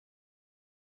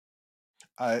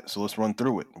All right, so let's run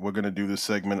through it. We're gonna do this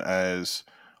segment as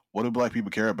what do black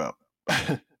people care about?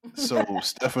 So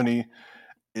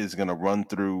is gonna run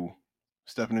through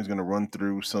Stephanie's gonna run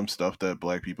through some stuff that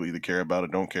black people either care about or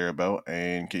don't care about,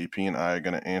 and KP and I are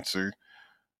gonna answer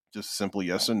just simply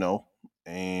yes or no.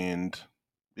 And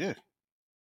yeah,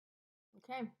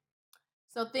 Okay.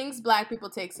 So things black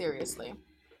people take seriously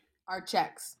are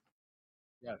checks.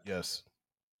 Yes. yes,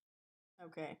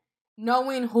 Okay.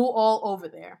 Knowing who all over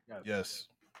there. yes.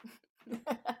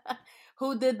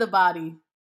 Who did the body?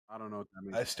 I don't know what that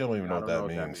means. I still don't even know what that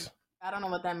means. I don't know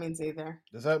what that means either.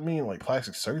 Does that mean like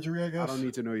plastic surgery? I guess. I don't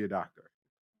need to know your doctor.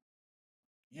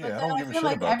 Yeah, But I then don't I give a feel shit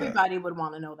like about that. everybody would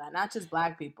want to know that, not just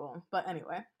black people. But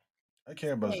anyway. I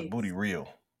care about is the Spades. booty real.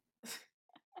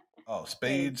 Oh,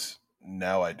 spades.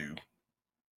 Now I do.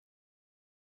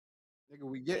 Nigga,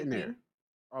 we getting KP? there.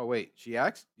 Oh wait, she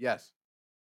asked? Yes.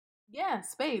 Yeah,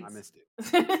 spades. I missed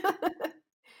it.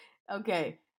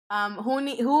 Okay.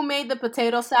 Who made the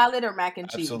potato salad or mac and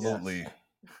cheese? Absolutely.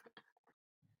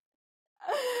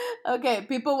 Okay,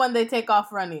 people when they take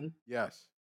off running. Yes.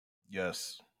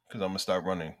 Yes, because I'm gonna start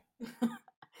running.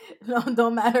 No,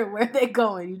 don't matter where they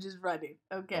going, you just running.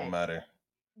 Okay. Don't matter.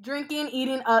 Drinking,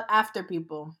 eating after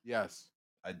people. Yes.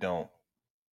 I don't.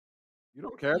 You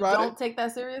don't care You about don't it? take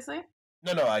that seriously?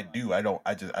 No, I do. I don't.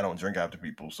 I don't drink after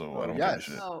people, so Oh, I don't yes.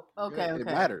 give a shit. Oh, okay, It okay.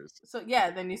 matters. So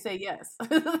yeah, then you say yes.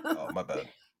 Oh, my bad.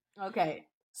 Okay.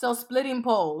 So splitting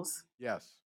poles.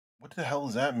 Yes. What the hell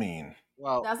does that mean?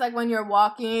 Well, That's like when you're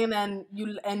walking and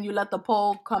you let the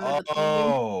pole come in between.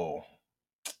 Oh,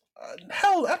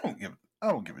 hell! I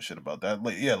don't give a shit about that.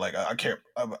 Like, yeah, like I care.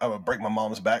 I would break my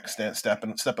mom's back,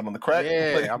 stepping on the crack.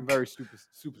 yeah, Like, I'm very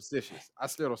superstitious. I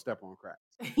still don't step on crack.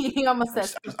 He almost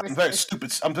said I'm very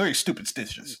stupid. I'm very stupid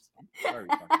stitious. Very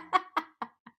fucking.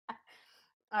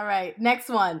 All right, next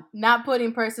one. Not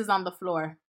putting purses on the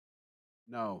floor.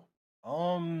 No,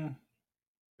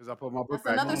 Because I put my book That's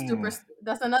back. another on.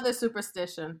 That's another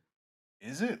superstition.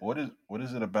 Is it? What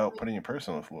is it about putting your purse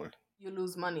on the floor? You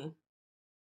lose money.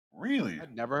 Really?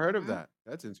 I'd never heard of Mhm. that.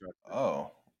 That's interesting.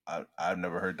 Oh, I've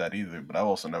never heard that either. But I've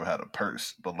also never had a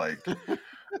purse. But like,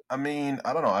 I mean,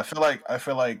 I don't know. I feel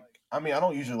like. I mean, I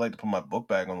don't usually like to put my book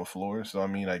bag on the floor. So I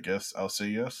mean, I guess I'll say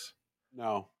yes.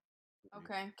 No.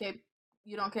 Okay,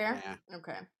 you don't care? Nah.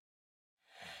 Okay.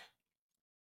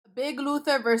 Big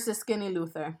Luther versus Skinny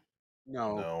Luther.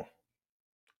 No,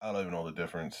 I don't even know the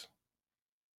difference.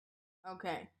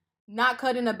 Okay. Not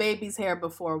cutting a baby's hair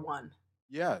before 1.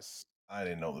 Yes. I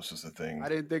didn't know this was a thing. I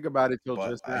didn't think about it till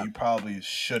But just now. you probably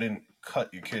shouldn't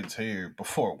cut your kid's hair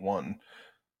before 1.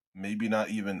 Maybe not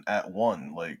even at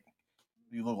 1. Like,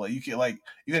 you look like you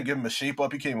can give him a shape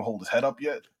up. He can't even hold his head up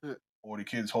yet. Or the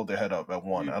kids hold their head up at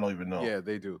 1. I don't even know. Yeah,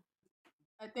 they do.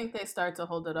 I think they start to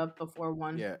hold it up before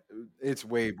 1. Yeah, it's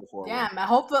way before. Damn,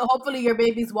 hopefully your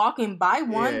baby's walking by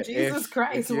 1. Yeah, Jesus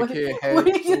Christ. If your kid head what are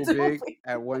you so doing? big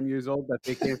at 1 year old that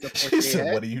they can't support She their said,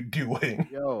 head, "What are you doing?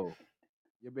 yo,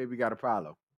 your baby got a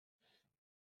problem."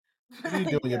 What are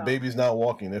you doing? Your baby's not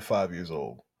walking. They're 5 years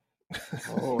old.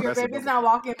 Oh, Your baby's not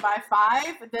walking by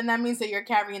 5, then that means that you're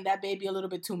carrying that baby a little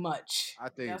bit too much. I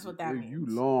think that's what that means. You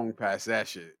long past that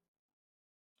shit.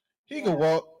 He can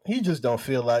walk. He just don't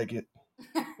feel like it.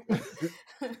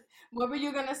 What were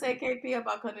you gonna say, KP,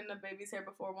 about cutting the baby's hair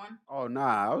before 1? Oh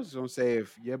nah, I was gonna say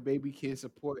if your baby can't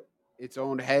support its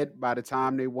own head by the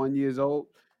time they 1 years old,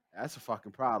 that's a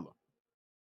fucking problem.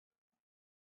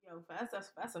 Yo,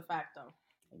 that's a fact though.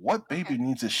 What baby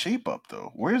needs a shape up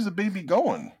though? Where's the baby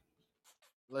going?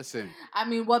 Listen, I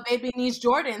mean, what baby needs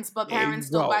Jordans? But There you parents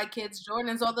still go. buy kids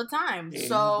Jordans all the time. there you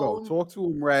So go. Talk to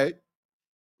him, Red.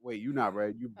 Wait, you not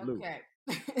red, you blue. okay.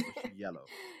 Or she yellow.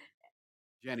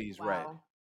 Jenny's red. Wow.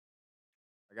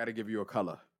 I gotta give you a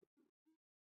color.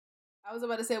 I was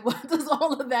about to say, what does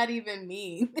all of that even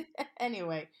mean?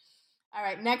 Anyway, all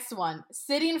right. Next one: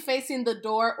 sitting facing the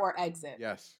door or exit.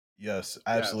 Yes. Yes,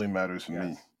 absolutely matters for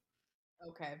me.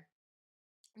 Okay.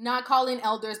 Not calling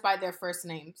elders by their first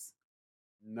names.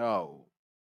 No.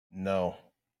 No.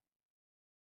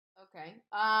 Okay.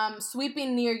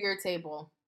 Sweeping near your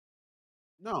table.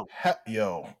 No.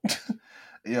 Yo.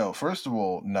 Yo, first of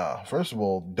all, nah. First of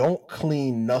all, don't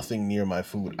clean nothing near my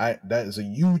food. That is a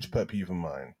huge pet peeve of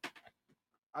mine.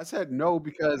 I said no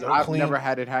because Don't I've clean- never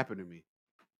had it happen to me.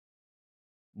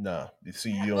 Nah. You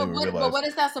see, you don't But even what, realize. but what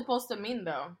is that supposed to mean,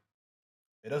 though?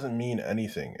 It doesn't mean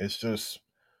anything. It's just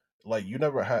like you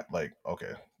never had like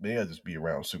okay, maybe I just be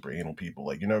around super anal people.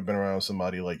 Like you never been around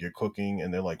somebody like you're cooking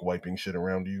and they're like wiping shit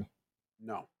around you.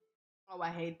 No. Oh, I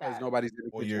hate Because that. nobody's in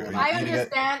the Or kitchen. you're when I I'm eating.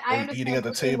 understand. I understand eating at the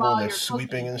cooking table while and they're you're sweeping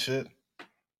cooking. and shit.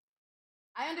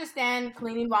 I understand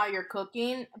cleaning while you're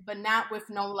cooking, but not with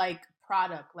no like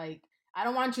product. Like, I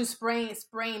don't want you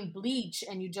spraying bleach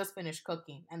and you just finished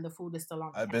cooking and the food is still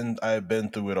on the counter. I've been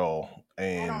through it all, I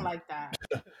don't and like that.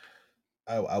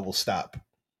 I will stop.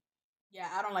 Yeah,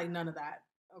 I don't like none of that.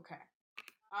 Okay.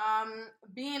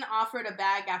 Being offered a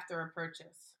bag after a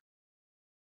purchase.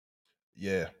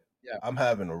 Yeah. Yeah. I'm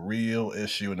having a real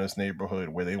issue in this neighborhood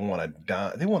where they want a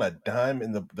dime. They want a dime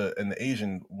in the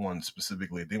Asian one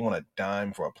specifically. They want a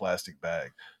dime for a plastic bag.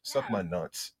 Suck Yeah, my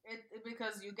nuts.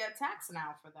 because you get taxed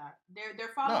now for that. They're No,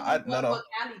 following no, no. what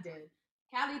Cali did.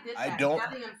 Cali did I that. don't.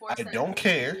 Cali I enforced that don't a few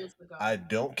care. years ago. I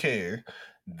don't care.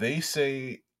 They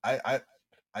say I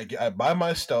buy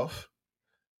my stuff.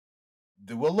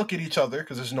 They will look at each other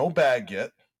because there's no bag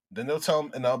yet. Then they'll tell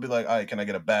them, and I'll be like, "All right, can I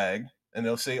get a bag?" And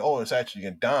they'll say, "Oh, it's actually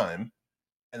a dime."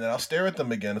 And then I'll stare at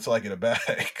them again until I get a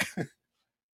bag.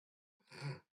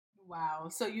 Wow.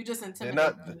 So you just they're intimidate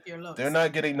not. them with your They're looks.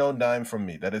 not getting no dime from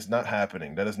me. That is not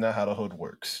happening. That is not how the hood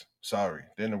works. Sorry,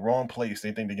 they're in the wrong place.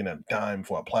 They think they're getting a dime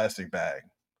for a plastic bag.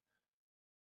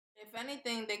 If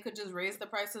anything, they could just raise the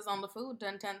prices on the food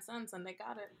 10 cents and they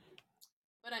got it.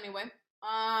 But anyway,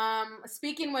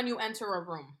 speaking when you enter a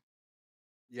room.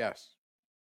 Yes.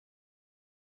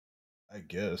 I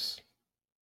guess.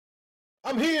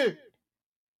 I'm here.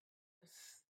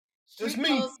 It's Street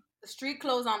me. clothes, street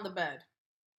clothes on the bed.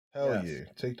 Hell Yes. yeah.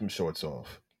 Take them shorts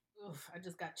off. Oof, I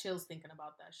just got chills thinking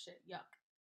about that shit. Yuck.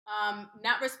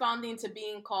 Not responding to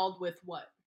being called with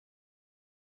what?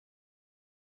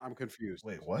 I'm confused.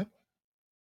 Wait, what?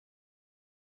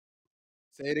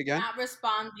 Say it again. Not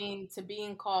responding to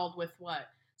being called with what?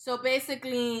 So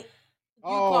basically, you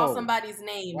call Oh, somebody's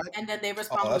name what? and then they Oh,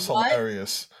 respond with that's what?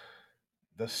 hilarious.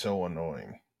 That's so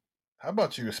annoying. How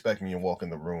about you respect me and walk in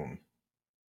the room?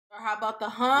 Or how about the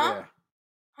huh? Yeah.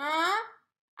 Huh?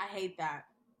 I hate that.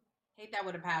 Hate that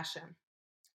with a passion.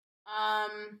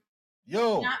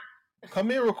 Yo, Not. come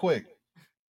here real quick.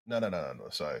 No.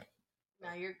 Sorry.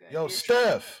 No, you're good. Yo, You're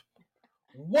Steph.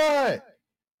 What?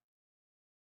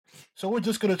 So we're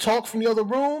just gonna talk from the other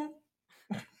room?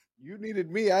 You needed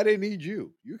me. I didn't need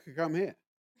you. You could come here.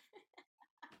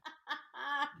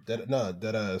 Dead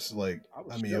ass. Like, I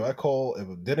was I mean, if I chilling. call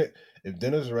if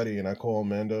dinner's ready and I call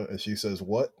Amanda and she says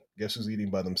what, guess who's eating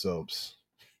by themselves?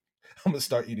 I'm gonna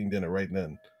start eating dinner right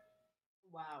then.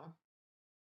 Wow.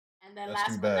 And then That's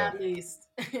too last but bad. not least,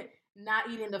 not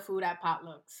eating the food at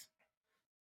potlucks.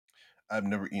 I've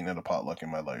never eaten at a potluck in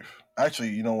my life. Actually,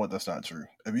 you know what? That's not true.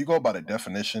 If you go by the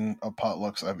definition of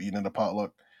potlucks, I've eaten at a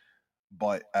potluck.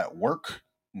 But at work,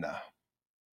 nah.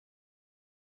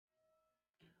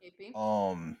 AP?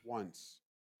 Once.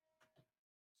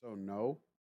 So no.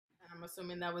 I'm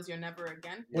assuming that was your never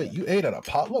again. Yeah. Wait, you ate at a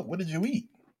potluck? What did you eat?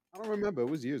 I don't remember. It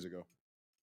was years ago.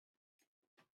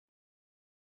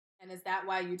 And is that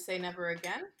why you'd say never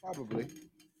again? Probably.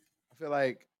 I feel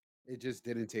like it just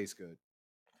didn't taste good.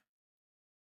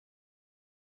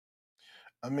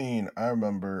 I mean, I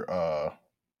remember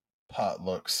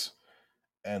potlucks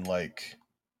and like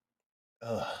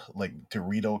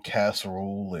Dorito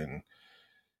casserole and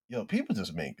people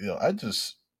just make I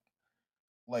just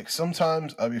like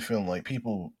sometimes I be feeling like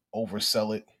people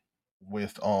oversell it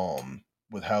with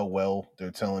how well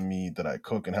they're telling me that I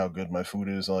cook and how good my food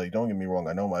is. Like, don't get me wrong,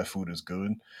 I know my food is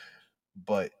good,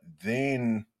 but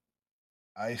then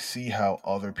I see how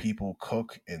other people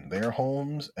cook in their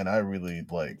homes, and I really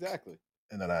Exactly.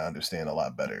 and then I understand a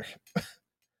lot better.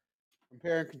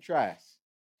 Compare and contrast.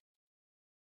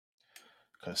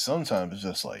 Because sometimes it's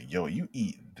just like, yo, you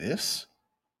eat this?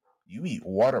 You eat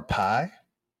water pie?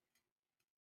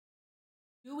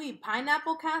 You eat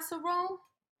pineapple casserole?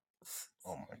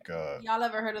 Oh my god. Y'all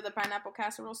ever heard of the pineapple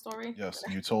casserole story? Yes,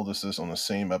 you told us this on the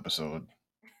same episode.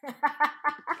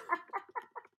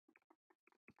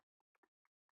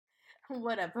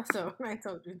 What episode? I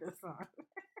told you this on.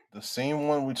 The same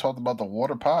one we talked about the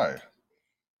water pie.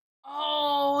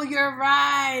 Oh, you're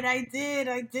right. I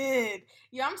did.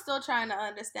 Yeah, I'm still trying to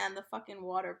understand the fucking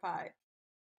water pie.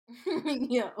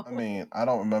 Yo. I mean, I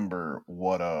don't remember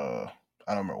what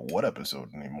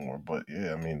episode anymore, but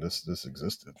yeah, I mean this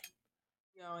existed.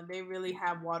 Yo, and they really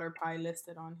have water pie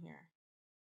listed on here.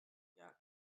 Yeah.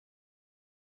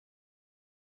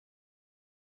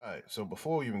 All right, so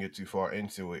before we even get too far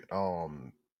into it,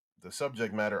 the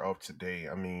subject matter of today,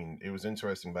 I mean, it was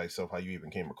interesting by itself how you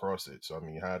even came across it. So I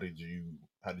mean, how did you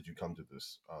come to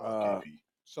this, KP?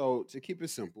 So to keep it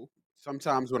simple,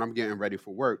 sometimes when I'm getting ready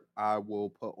for work, I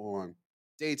will put on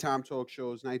daytime talk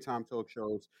shows, nighttime talk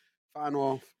shows,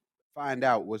 find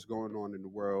out what's going on in the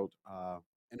world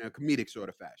in a comedic sort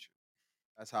of fashion.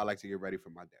 That's how I like to get ready for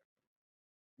my day.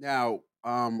 Now,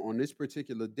 on this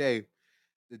particular day,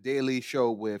 the Daily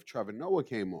Show with Trevor Noah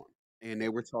came on. and they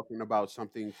were talking about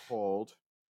something called.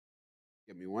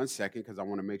 Give me 1 second because I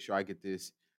want to make sure I get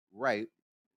this right.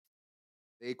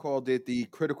 They called it the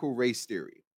critical race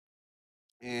theory,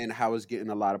 and how it's getting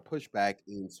a lot of pushback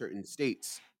in certain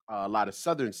states, a lot of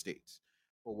southern states,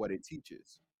 for what it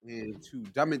teaches. And to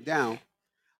dumb it down,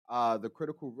 the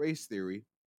critical race theory,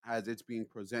 as it's being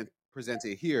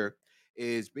presented here,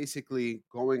 is basically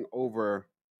going over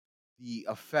the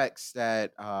effects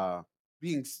that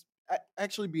being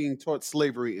actually being taught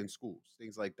slavery in schools,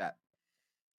 things like that.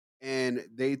 And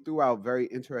they threw out very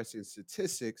interesting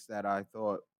statistics that I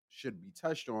thought should be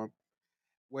touched on,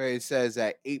 where it says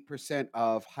that 8%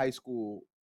 of high school,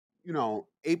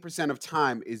 8% of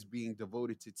time is being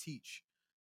devoted to teach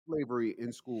slavery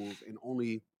in schools, and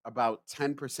only about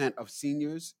 10% of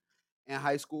seniors in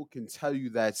high school can tell you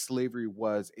that slavery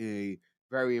was a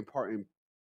very important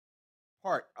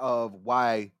part of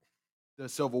why the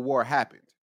Civil War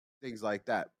happened, things like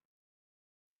that.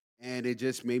 And it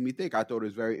just made me think. I thought it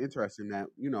was very interesting that,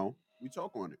 we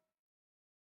talk on it.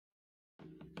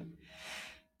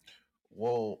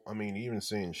 Well, I mean, even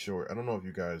saying short, I don't know if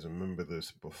you guys remember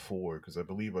this before because I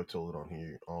believe I told it on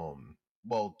here.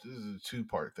 Well, this is a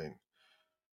two-part thing.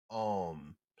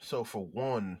 So for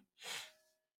one,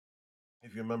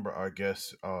 if you remember our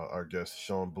guest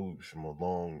Sean Boosh from a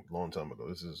long time ago.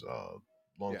 This is Yeah.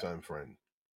 longtime friend.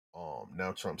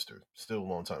 Now Trumpster, still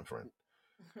longtime friend.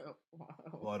 Wow.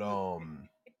 But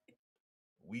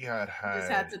we had You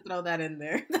just had had. to throw that in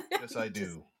there. Yes, I you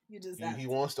just do. you just He had he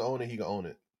wants to own it. He can own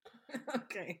it. to.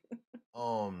 Okay.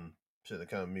 Um, shit, that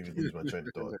kind of made me lose my train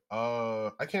of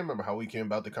thought. I can't remember how we came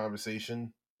about the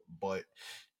conversation, but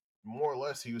more or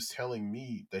less, he was telling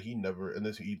me that he never, and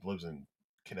this he lives in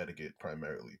Connecticut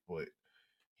primarily, but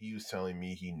he was telling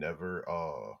me he never.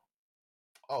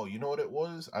 Oh, you know what it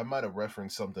was? I might have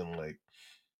referenced something like,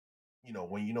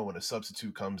 when a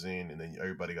substitute comes in, and then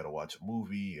everybody got to watch a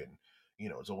movie, and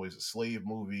it's always a slave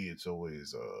movie. It's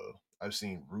always I've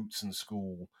seen Roots in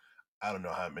school. I don't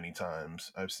know how many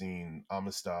times. I've seen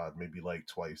Amistad maybe like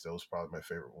twice. That was probably my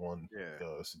favorite one. Yeah.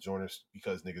 Sojourners,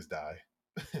 because niggas die.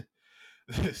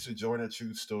 The Sojourner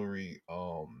Truth Story.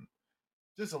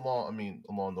 Just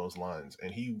along those lines.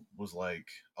 And he was like,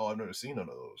 "Oh, I've never seen none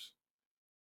of those."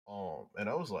 And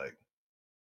I was like,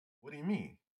 "What do you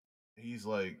mean?" He's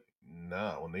like,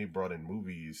 "Nah." When they brought in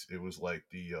movies, it was like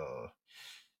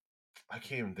I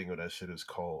can't even think of what that shit is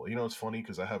called. It's funny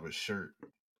because I have a shirt.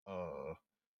 Uh,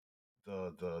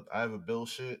 the I have a Bill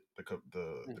shit, the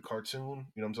Mhm.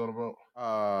 cartoon. You know what I'm talking about?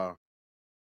 Uh,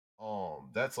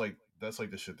 That's like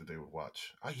the shit that they would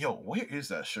watch. Yo, where is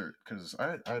that shirt? Because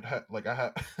I'd have like I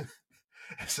have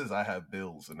it says I have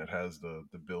Bills and it has the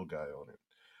Bill guy on it.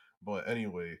 But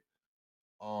anyway,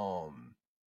 um,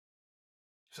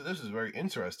 so this is very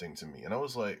interesting to me, and I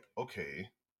was like, okay,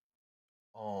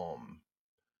 um,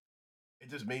 it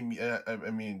just made me. I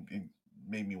mean, it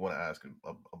made me want to ask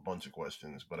a bunch of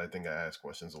questions, but I think I asked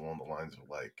questions along the lines of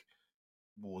like,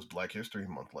 what was Black History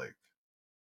Month like?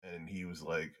 And he was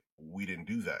like, we didn't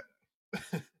do that.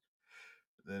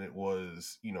 Then it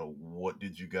was, what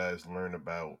did you guys learn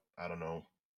about, I don't know,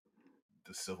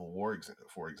 the Civil War,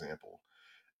 for example?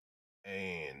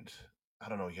 And I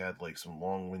don't know, he had like some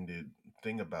long winded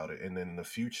thing about it. And then in the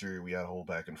future, we had a whole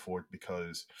back and forth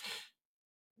because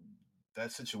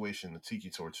that situation, the Tiki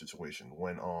Torch situation,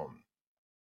 when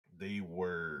they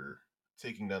were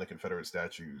taking down the Confederate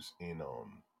statues in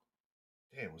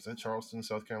damn, was that Charleston,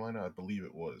 South Carolina? I believe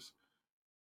it was.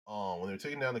 When they were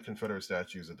taking down the Confederate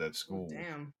statues at that Oh school,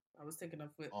 damn. I was thinking um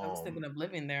of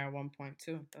living there at one point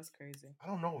too. That's crazy. I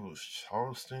don't know if it was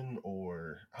Charleston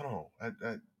or I don't know.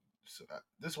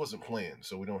 This wasn't planned,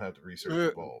 so we don't have the research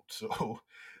involved.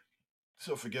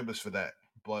 So forgive us for that.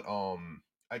 But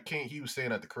I can't. He was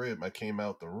staying at the crib. I came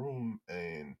out the room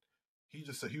and he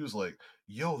just said he was like,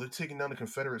 "Yo, they're taking down the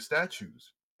Confederate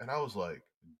statues," and I was like,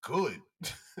 "Good."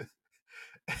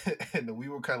 And we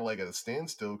were kind of like at a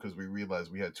standstill because we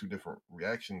realized we had two different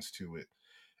reactions to it,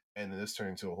 and then this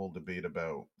turned into a whole debate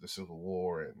about the Civil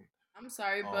War and I'm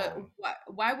sorry, but um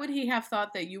why would he have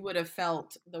thought that you would have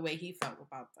felt the way he felt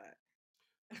about that?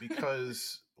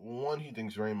 because one, he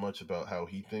thinks very much about how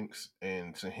he thinks,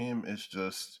 and to him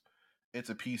it's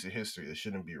a piece of history that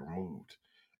shouldn't be removed.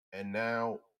 And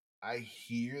now I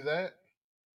hear that,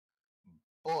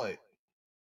 but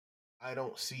I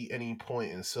don't see any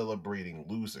point in celebrating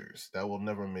losers. That will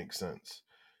never make sense.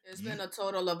 There's You been a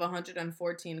total of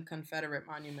 114 Confederate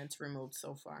monuments removed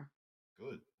so far.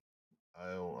 good.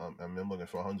 I'm looking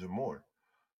for 100 more.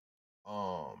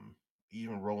 Um,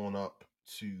 Even rolling up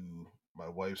to my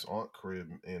wife's aunt crib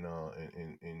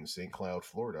in St. Cloud,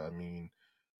 Florida. I mean,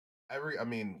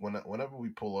 whenever we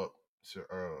pull up So,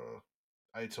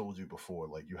 I told you before,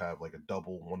 like you have like a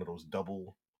double, one of those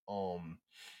double um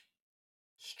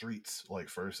streets. Like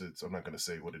first, it's I'm not gonna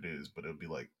say what it is, but it'll be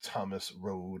like Thomas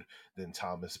Road, then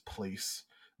Thomas Place.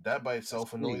 That by That's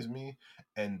itself annoys Queens. me.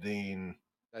 And then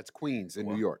That's Queens in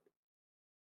New what? York.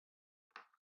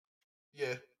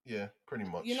 Yeah, yeah, pretty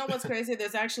You much. know what's crazy?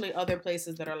 There's actually other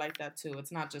places that are like that too.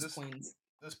 It's not just there's Queens.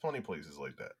 there's plenty of places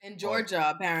like that, In but Georgia,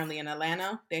 apparently in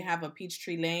Atlanta, they have a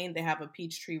Peachtree Lane, they have a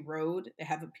Peachtree Road, they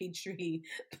have a Peachtree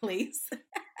Place.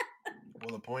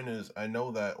 well, the point is, I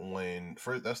know that when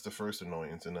first that's the first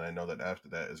annoyance, and then I know that after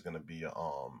that is going to be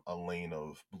a lane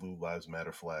of Blue Lives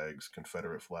Matter flags,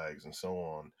 Confederate flags, and so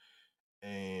on.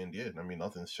 And yeah, I mean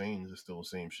nothing's changed. It's still the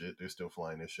same shit. They're still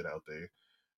flying this shit out there.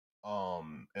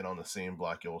 And on the same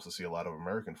block, you also see a lot of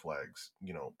American flags,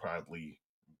 proudly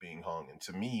being hung. And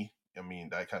to me, I mean,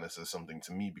 that kind of says something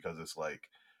to me because it's like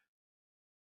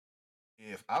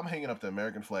if I'm hanging up the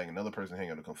American flag, and another person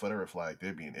hanging up the Confederate flag,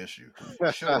 there'd be an issue.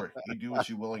 Sure, you do what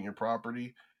you will on your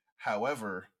property.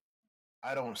 However,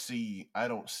 I don't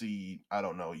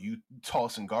know, you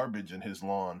tossing garbage in his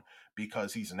lawn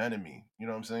because he's an enemy. You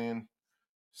know what I'm saying?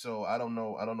 So I don't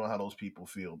know how those people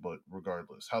feel, but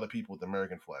regardless, how the people with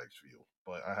American flags feel.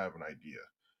 But I have an idea.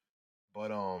 But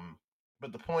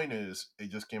but the point is, it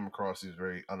just came across as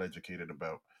very uneducated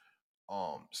about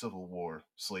Civil War,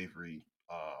 slavery.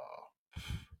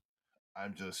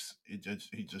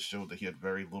 He just showed that he had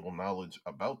very little knowledge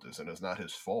about this, and it's not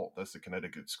his fault. That's the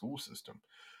Connecticut school system.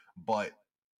 But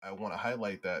I want to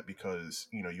highlight that because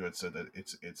you had said that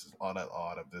it's a lot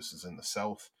of this is in the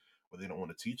South where they don't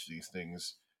want to teach these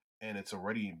things, and it's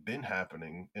already been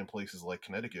happening in places like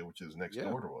Connecticut, which is next Yeah.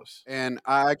 door to us. And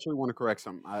I actually want to correct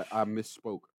something. I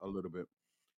misspoke a little bit.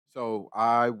 So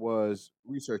I was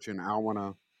researching. I want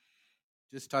to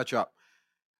just touch up.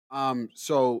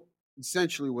 So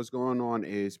essentially, what's going on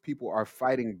is people are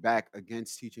fighting back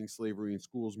against teaching slavery in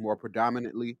schools more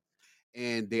predominantly,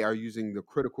 and they are using the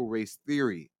critical race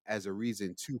theory as a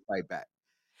reason to fight back.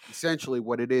 Essentially,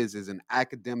 what it is an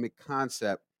academic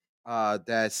concept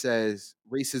that says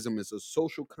racism is a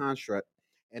social construct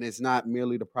and it's not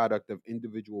merely the product of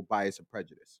individual bias or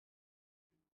prejudice.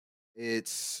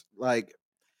 It's like,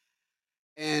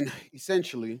 and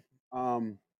essentially,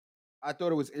 um, I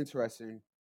thought it was interesting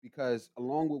because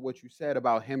along with what you said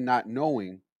about him not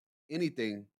knowing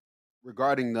anything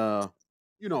regarding the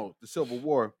Civil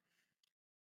War,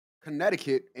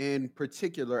 Connecticut in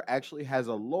particular actually has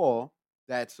a law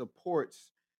that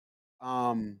supports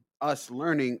us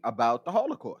learning about the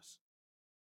Holocaust,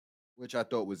 which I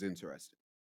thought was interesting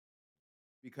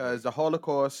because Right. the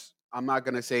Holocaust, I'm not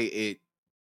gonna say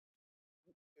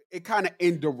it kind of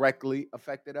indirectly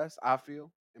affected us. I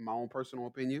feel, in my own personal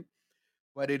opinion,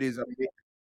 but it is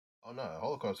Oh no, the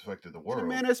Holocaust affected the in a world.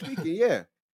 manner of speaking, yeah.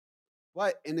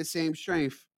 But in the same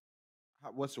strength,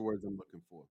 what's the words I'm looking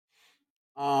for?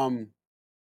 Um,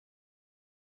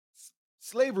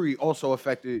 Slavery also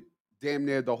affected damn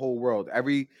near the whole world.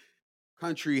 Every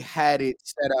country had it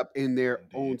set up in their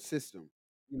own Indeed. system.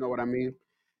 You know what I mean?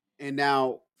 And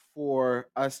now for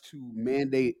us to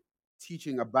mandate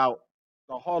teaching about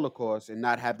the Holocaust and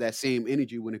not have that same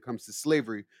energy when it comes to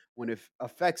slavery, when it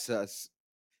affects us,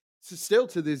 still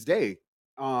to this day,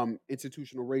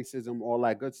 institutional racism, all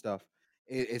that good stuff,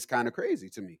 it's kind of crazy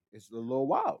to me. It's a little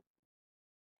wild.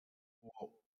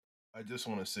 Well, I just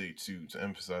want to say too, to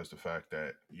emphasize the fact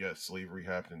that yes, slavery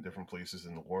happened in different places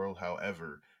in the world.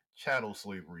 However, chattel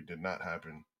slavery did not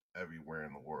happen everywhere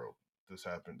in the world. This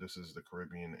happened. This is the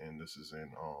Caribbean, and this is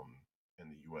in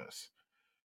the U.S.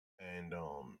 And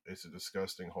it's a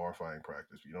disgusting, horrifying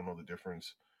practice. You don't know the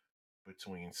difference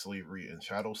between slavery and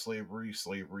chattel slavery.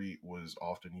 Slavery was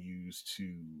often used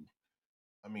to,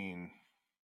 I mean,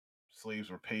 slaves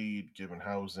were paid, given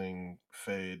housing,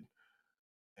 fed,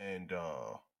 and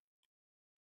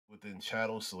within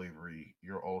chattel slavery,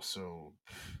 you're also,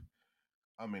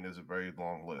 I mean, there's a very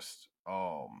long list.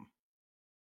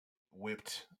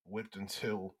 Whipped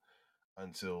until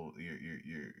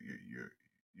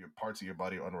your parts of your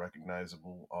body are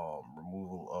unrecognizable.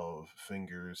 Removal of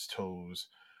fingers, toes,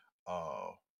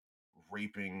 uh,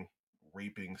 raping,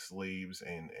 raping slaves,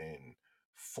 and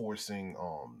forcing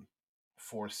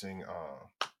forcing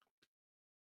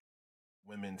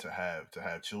women to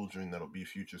have children that'll be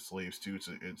future slaves too.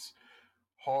 So it's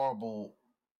horrible,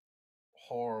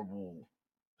 horrible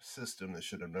system that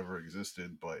should have never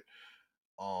existed. But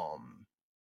um,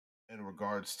 in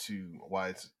regards to why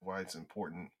it's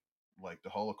important, like the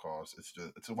Holocaust,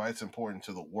 it's why it's important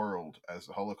to the world as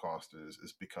the Holocaust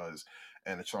is because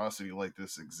an atrocity like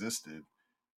this existed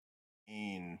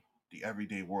in the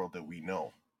everyday world that we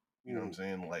know. You know what I'm Mm.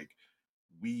 saying? Like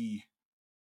we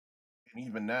And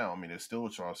even now, I mean, there's still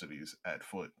atrocities at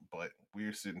foot, but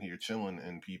we're sitting here chilling,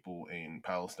 and people in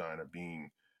Palestine are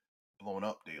being blown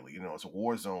up daily. It's a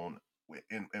war zone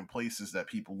in places that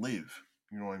people live.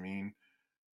 You know what I mean?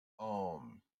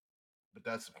 Um, but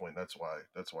that's the point. That's why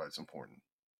it's important.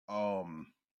 Um,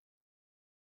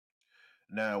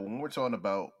 Now when we're talking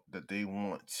about that they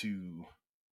want to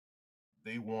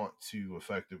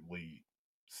effectively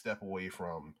step away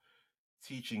from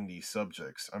teaching these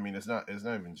subjects. I mean, it's not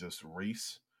even just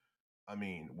race. I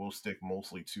mean, we'll stick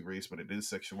mostly to race, but it is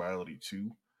sexuality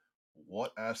too.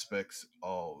 What aspects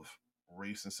of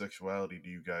race and sexuality do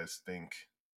you guys think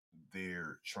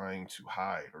they're trying to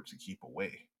hide or to keep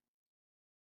away?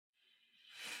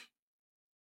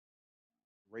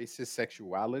 Racist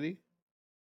sexuality.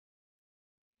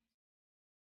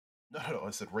 No, no, no, I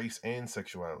said race and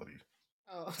sexuality.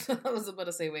 Oh, I was about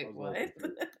to say, I wait, was a little what?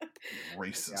 confused.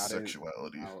 Racist Okay, I didn't.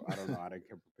 sexuality. I don't know. I didn't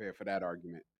come prepared for that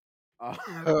argument.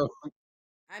 Uh,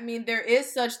 I mean, there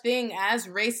is such thing as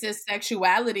racist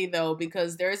sexuality, though,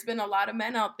 because there's been a lot of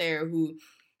men out there who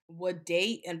would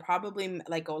date, and probably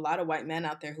like a lot of white men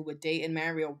out there who would date and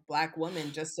marry a black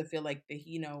woman just to feel like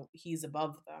that, he's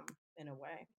above them in a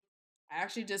way. I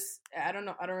actually just, I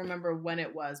don't remember when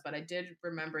it was, but I did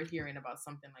remember hearing about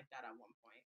something like that at one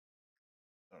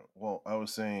point. Well, I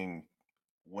was saying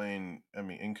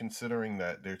in considering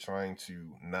that they're trying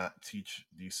to not teach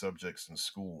these subjects in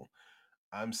school,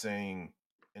 I'm saying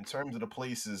in terms of the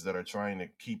places that are trying to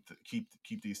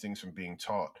keep these things from being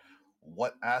taught,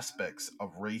 what aspects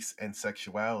of race and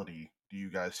sexuality do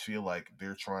you guys feel like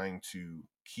they're trying to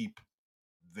keep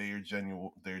their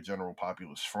general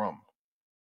populace from?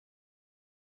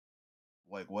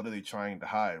 Like, what are they trying to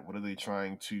hide? What are they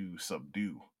trying to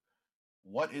subdue?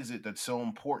 What is it that's so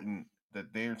important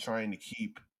that they're trying to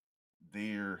keep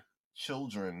their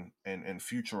children and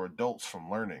future adults from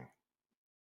learning?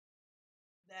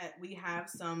 That we have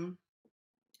some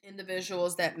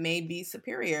individuals that may be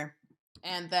superior,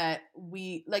 and that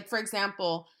we, like, for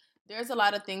example, there's a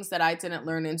lot of things that I didn't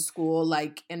learn in school,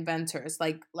 like inventors,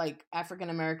 like African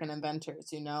American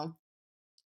inventors,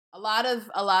 a lot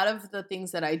of the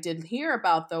things that I did hear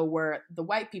about, though, were the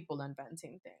white people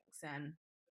inventing things, and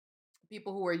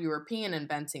people who were European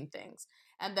inventing things,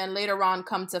 and then later on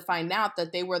come to find out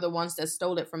that they were the ones that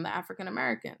stole it from the African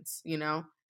Americans.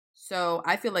 So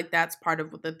I feel like that's part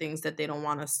of the things that they don't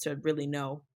want us to really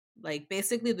know, like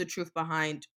basically the truth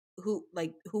behind who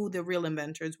the real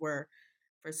inventors were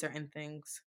for certain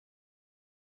things.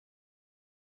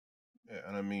 Yeah,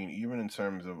 and I mean, even in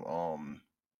terms of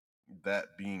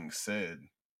that being said,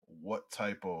 what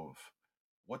type of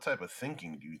what type of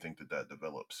thinking do you think that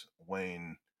develops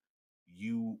when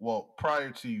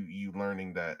prior to you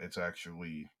learning that it's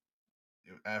actually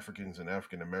Africans and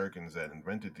African Americans that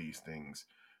invented these things?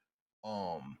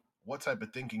 What type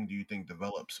of thinking do you think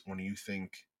develops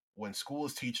when school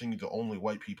is teaching you to only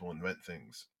white people invent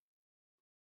things?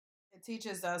 It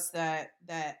teaches us that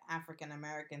African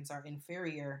Americans are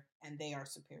inferior and they are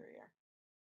superior.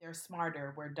 They're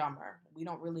smarter, we're dumber. We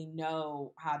don't really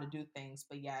know how to do things,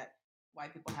 but yet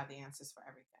white people have the answers for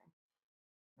everything.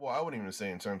 Well, I wouldn't even say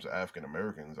in terms of African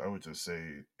Americans. I would just say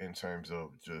in terms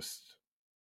of just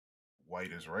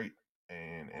white is right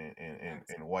and and, and, and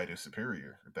Yes. and white is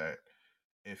superior. That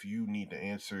if you need the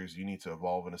answers, you need to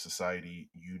evolve in a society,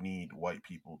 you need white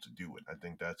people to do it. I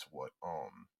think that's what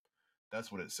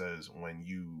it says when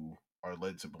you are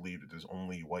led to believe that there's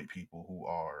only white people who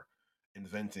are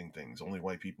inventing things, only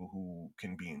white people who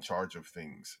can be in charge of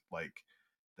things. Like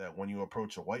that when you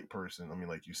approach a white person, I mean,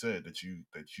 like you said, that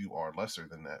you are lesser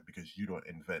than that because you don't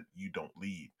invent, you don't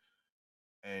lead.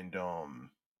 And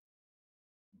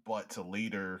but to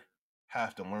later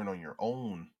have to learn on your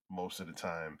own most of the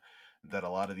time that a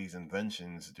lot of these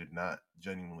inventions did not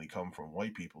genuinely come from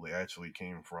white people. They actually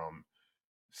came from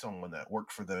someone that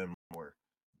worked for them, or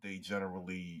they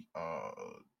generally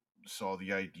saw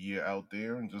the idea out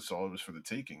there and just saw it was for the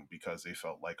taking because they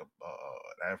felt like an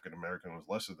African American was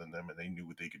lesser than them and they knew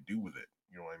what they could do with it.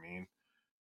 You know what I mean?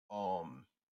 Um,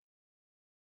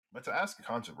 but to ask a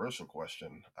controversial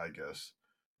question, I guess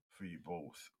for you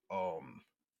both,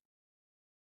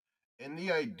 in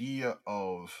the idea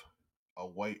of a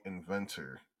white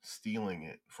inventor stealing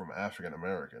it from African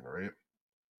American, right?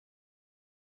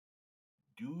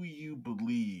 Do you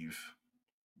believe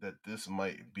that this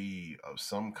might be of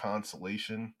some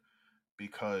consolation?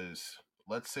 Because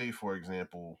let's say, for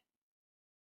example,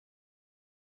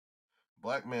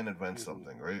 black man invents mhm.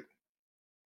 something, right?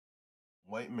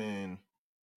 White man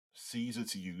sees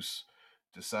its use,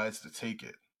 decides to take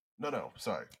it. No, no,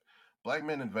 sorry. Black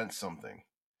man invents something.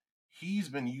 He's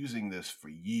been using this for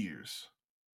years.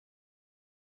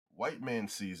 white man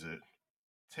sees it,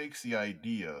 takes the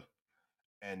idea,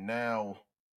 and now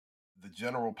the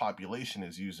general population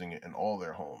is using it in all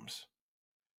their homes.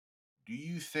 Do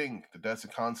you think that that's a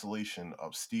consolation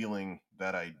of stealing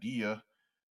that idea?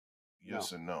 No,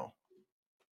 Yes or no?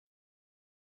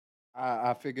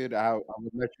 I figured I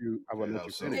would let you Okay, how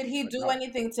so? Did finish, he but do no.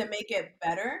 anything to make it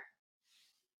better?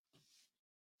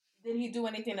 Did he do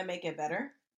anything to make it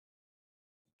better?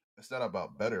 It's not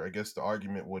about better. I guess the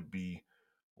argument would be,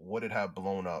 would it have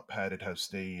blown up had it have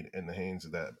stayed in the hands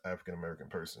of that African American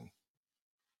person?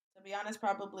 To be honest,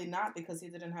 probably not because he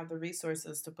didn't have the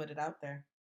resources to put it out there.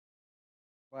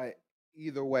 But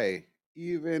either way,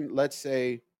 even let's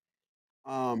say,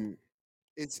 um,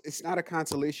 it's not a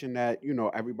consolation that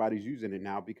everybody's using it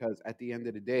now, because at the end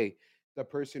of the day, the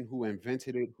person who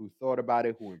invented it, who thought about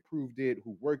it, who improved it,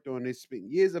 who worked on this, spent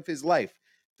years of his life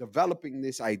developing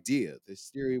this idea, this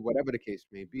theory, whatever the case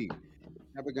may be,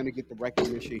 never going to get the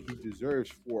recognition he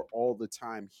deserves for all the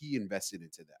time he invested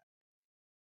into that.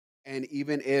 And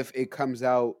even if it comes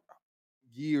out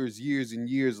years and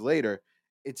years later,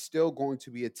 it's still going to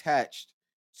be attached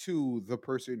to the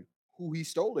person who he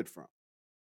stole it from.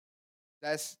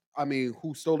 I mean,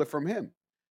 who stole it from him.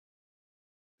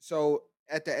 So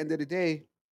at the end of the day,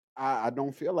 I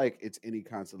don't feel like it's any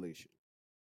consolation.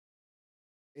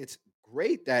 It's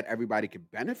great that everybody could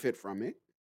benefit from it,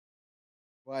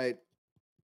 but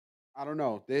I don't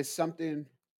know. There's something,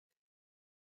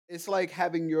 it's like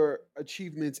having your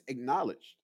achievements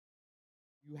acknowledged.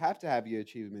 You have to have your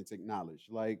achievements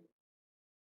acknowledged. Like,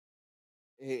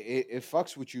 it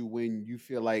fucks with you when you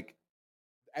feel like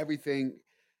everything.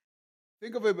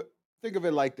 Think of it. Think of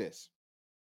it like this: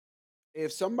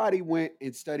 if somebody went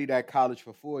and studied at college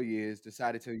for 4 years,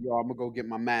 decided to, I'm gonna go get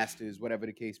my master's, whatever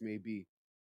the case may be,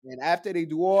 and after they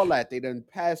do all that, they done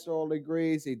passed all their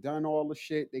grades, they done all the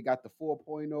shit, they got the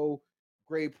 4.0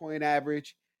 grade point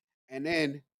average, and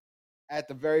then at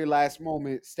the very last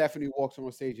moment, Stephanie walks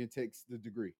on stage and takes the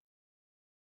degree.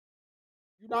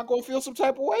 You're not gonna feel some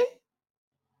type of way?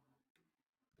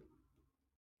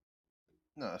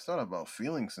 No, it's not about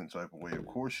feeling some type of way. Of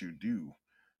course you do.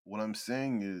 What I'm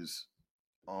saying is,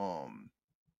 um,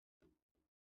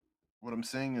 what I'm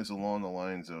saying is along the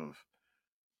lines of,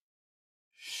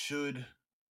 should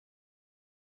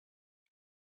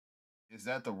is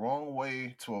that the wrong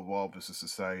way to evolve as a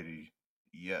society?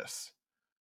 Yes.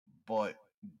 But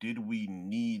did we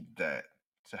need that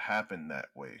to happen that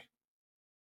way?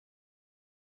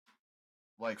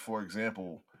 Like, for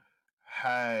example,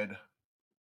 had,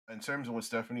 in terms of what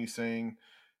Stephanie's saying,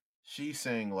 she's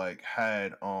saying like,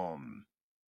 had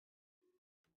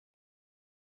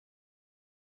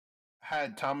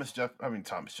Thomas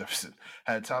Jefferson,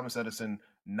 had Thomas Edison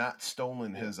not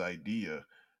stolen Yeah. his idea,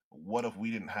 what if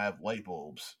we didn't have light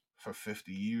bulbs for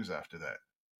 50 years after that?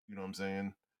 You know what I'm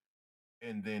saying?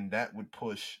 And then that would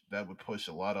push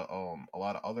a lot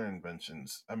of other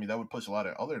inventions. I mean, that would push a lot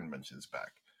of other inventions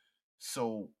back.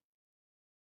 So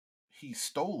he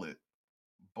stole it,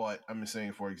 but I'm just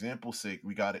saying, for example's sake,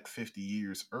 we got it 50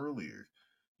 years earlier.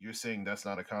 You're saying that's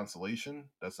not a consolation?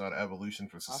 That's not evolution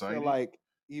for I feel society? like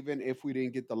even if we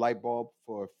didn't get the light bulb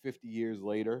for 50 years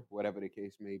later, whatever the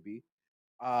case may be,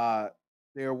 uh,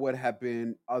 there would have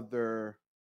been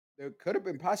there could have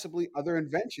been possibly other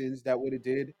inventions that would have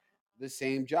did the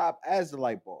same job as the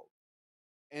light bulb.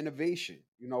 Innovation,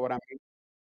 you know what I mean?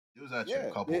 It was actually a Yeah,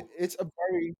 couple. it's a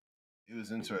very It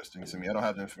was interesting to me. I don't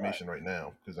have the right. information right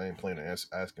now because I ain't planning on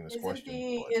asking this Isn't question.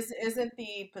 the But isn't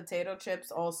the potato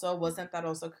chips also, wasn't that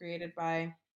also created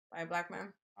by a black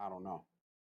man? I don't know,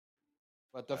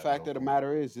 but I the have fact no of the clue.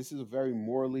 matter is, this is a very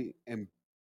morally, and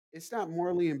it's not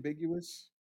morally ambiguous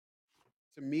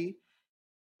to me,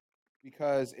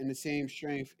 because in the same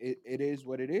strength, it is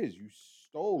what it is. You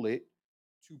stole it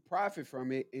to profit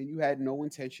from it, and you had no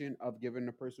intention of giving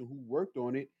the person who worked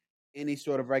on it any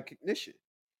sort of recognition.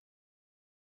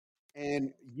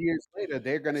 And years later,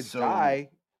 they're gonna So, die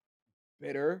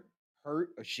bitter, hurt,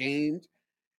 ashamed.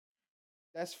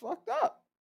 That's fucked up.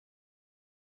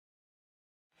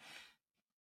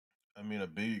 I mean, a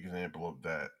big example of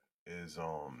that is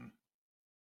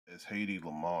Haiti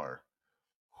Lamar,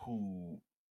 who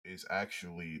is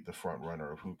actually the front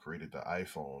runner of who created the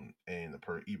iPhone, and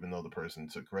even though the person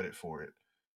took credit for it,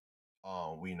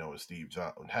 we know as Steve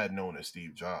Jobs had known as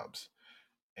Steve Jobs,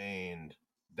 and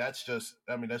that's just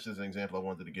an example I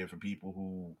wanted to give for people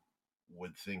who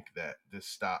would think that this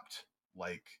stopped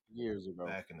like Years ago.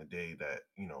 back in the day. That,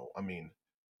 I mean,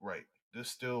 right, this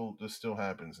still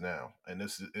happens now, and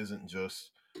this isn't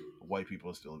just white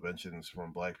people steal inventions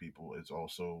from black people. It's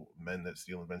also men that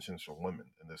steal inventions from women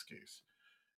in this case.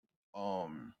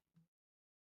 um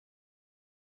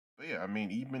But yeah, I mean,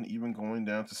 even going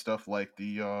down to stuff like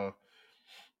the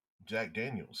Jack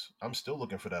Daniels. I'm still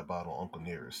looking for that bottle, Uncle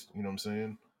Nearest. You know what I'm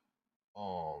saying?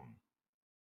 Um,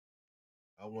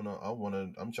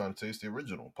 I'm trying to taste the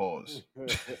original. Pause.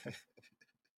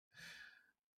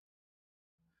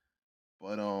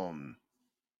 But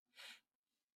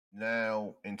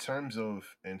now in terms of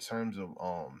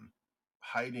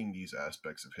hiding these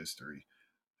aspects of history,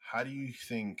 how do you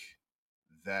think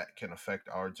that can affect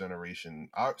our generation,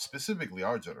 our specifically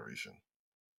our generation?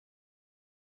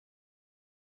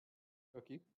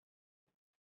 Cookie.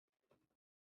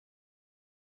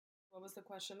 What was the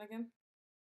question again?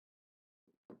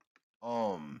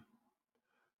 Um,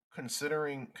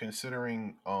 considering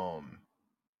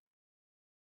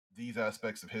these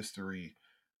aspects of history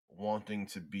wanting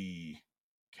to be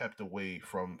kept away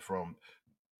from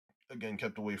again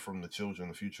kept away from the children,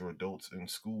 the future adults in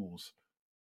schools.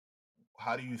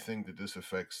 How do you think that this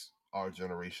affects our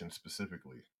generation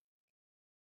specifically?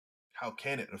 How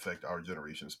can it affect our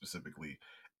generation specifically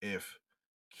if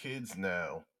kids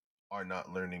now are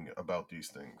not learning about these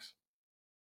things?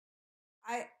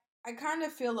 I I kind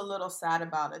of feel a little sad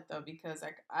about it though because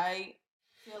I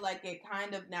feel like it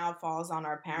kind of now falls on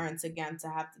our parents again to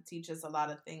have to teach us a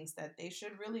lot of things that they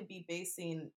should really be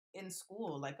basing in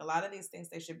school. Like a lot of these things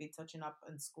they should be touching up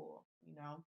in school, you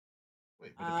know.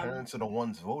 Wait, but the Um parents are the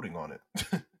ones voting on it.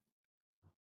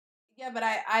 yeah, but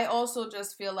I also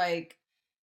just feel like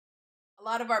a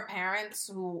lot of our parents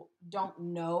who don't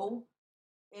know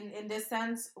in this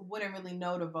sense wouldn't really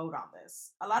know to vote on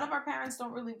this. A lot of our parents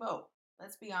don't really vote.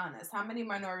 Let's be honest. How many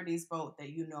minorities vote that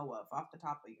you know of off the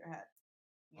top of your head?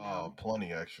 You know?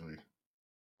 Plenty actually.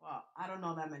 Well, I don't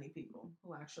know that many people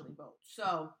who actually vote.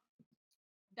 So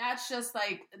that's just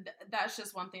like that's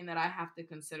just one thing that I have to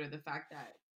consider the fact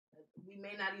that we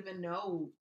may not even know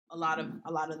a lot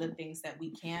of the things that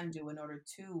we can do in order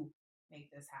to make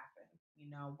this happen. You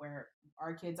know, where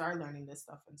our kids are learning this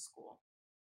stuff in school.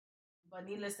 But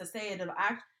needless to say, it'll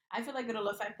act. I feel like it'll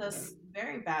affect us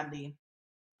very badly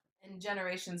in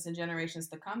generations and generations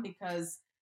to come because,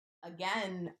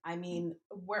 again, I mean,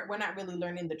 we're not really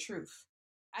learning the truth.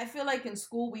 I feel like in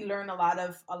school we learn a lot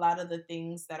of the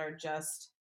things that are just,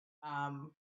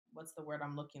 um, what's the word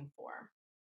I'm looking for?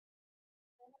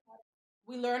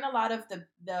 We learn a lot of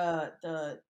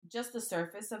the just the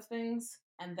surface of things,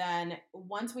 and then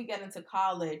once we get into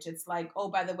college it's like, oh,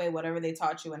 by the way, whatever they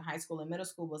taught you in high school and middle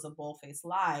school was a bull-faced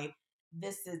lie.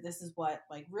 This is what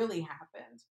like really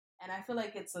happened. And I feel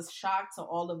like it's a shock to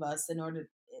all of us in order,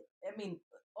 I mean,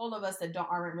 all of us that don't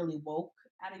aren't really woke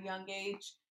at a young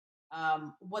age,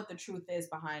 what the truth is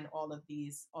behind all of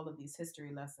these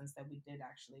history lessons that we did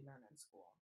actually learn in school.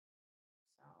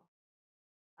 So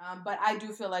but I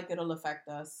do feel like it'll affect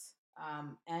us,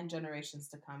 and generations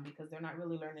to come because they're not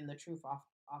really learning the truth off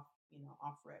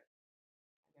rip.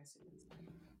 I guess you could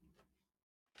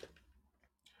say.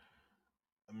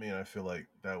 I mean, I feel like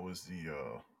that was the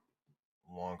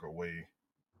longer way.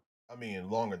 I mean,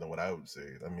 longer than what I would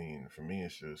say. I mean, for me,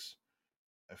 it's just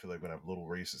I feel like we have little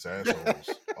racist assholes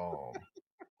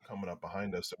coming up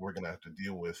behind us that we're gonna have to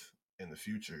deal with in the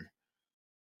future.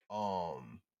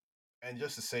 Um, and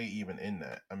just to say, even in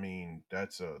that, I mean,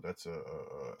 that's a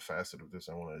facet of this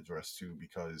I want to address too,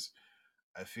 because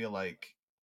I feel like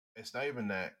it's not even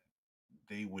that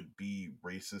they would be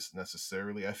racist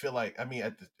necessarily. I feel like, I mean,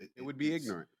 It would be it's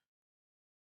ignorant.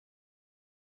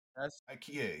 That's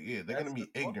yeah, they're gonna that's the be cost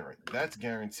ignorant. of it. That's Yeah,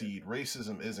 guaranteed.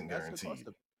 Racism isn't that's the cost guaranteed.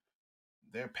 of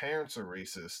Their parents are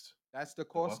racist. that's the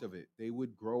The what? cost of it. They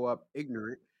would grow up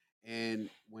ignorant, and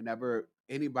whenever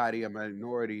anybody, a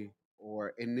minority, or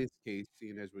in this case,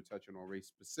 seeing as we're touching on race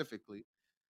specifically,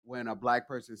 when a black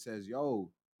person says, "Yo,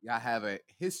 y'all have a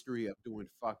history of doing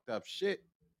fucked up shit,"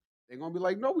 they're gonna be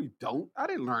like, "No, we don't. I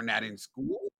didn't learn that in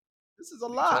school. This is a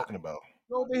What are you lie. talking about?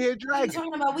 You're over here What are you dragging."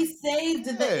 talking about? We saved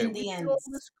the Yeah, we did all Indians.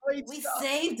 this great We stuff,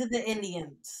 saved the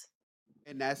Indians.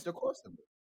 and that's the cost of it.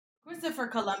 Christopher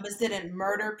Columbus didn't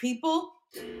murder people.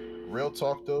 Real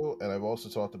talk though, and I've also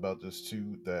talked about this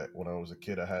too. That when I was a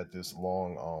kid, I had this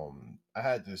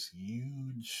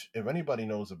huge. If anybody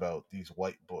knows about these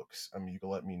white books, I mean, you can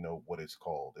let me know what it's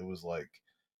called. It was like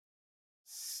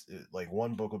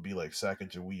one book would be like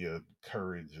Sacagawea,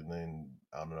 Courage, and then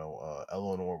I don't know,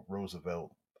 Eleanor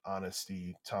Roosevelt,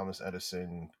 Honesty, Thomas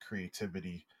Edison,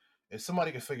 Creativity. If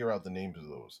somebody could figure out the names of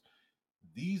those,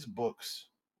 these books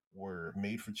were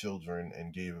made for children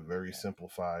and gave a very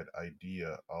simplified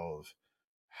idea of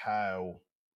how,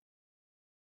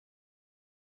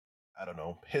 I don't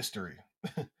know, history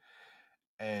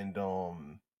and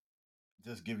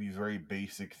just give you very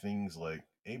basic things like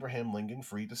Abraham Lincoln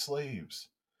freed the slaves.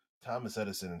 Thomas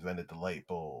Edison invented the light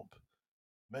bulb.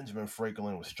 Benjamin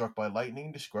Franklin was struck by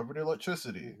lightning, discovered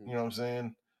electricity. Hmm. You know what I'm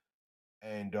saying?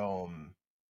 And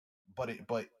but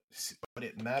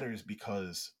it matters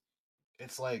because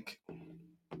it's like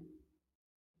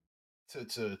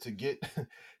to get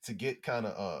to get kind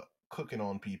of cooking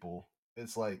on people.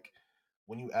 It's like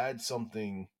when you add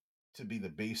something to be the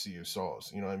base of your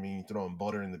sauce. You know what I mean? You throw in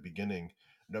butter in the beginning.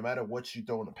 No matter what you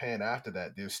throw in the pan after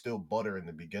that, there's still butter in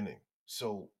the beginning.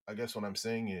 So I guess what I'm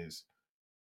saying is,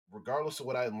 regardless of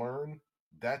what I learn,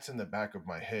 that's in the back of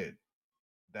my head.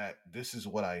 That this is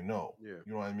what I know. Yeah.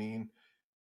 You know what I mean?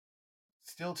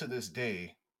 Still to this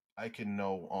day, I can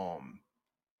know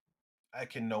I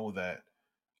can know that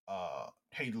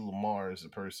Hedy Lamar is the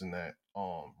person that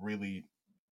really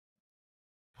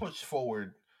pushed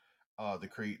forward the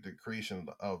creation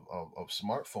of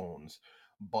smartphones.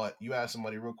 But you ask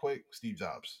somebody real quick, Steve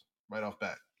Jobs, right off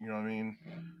bat. You know what I mean?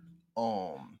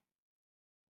 Um,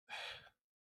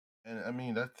 and I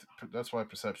mean that's why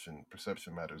perception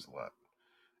matters a lot,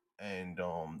 and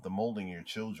the molding your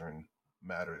children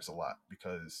matters a lot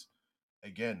because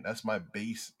again, that's my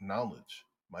base knowledge.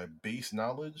 My base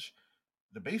knowledge,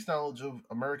 the base knowledge of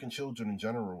American children in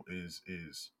general is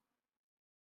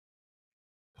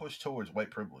pushed towards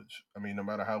white privilege. I mean, no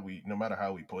matter how we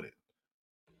put it.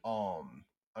 Um,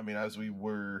 I mean, as we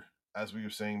were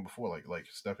saying before, like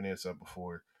Stephanie had said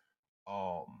before,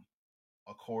 um,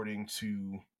 according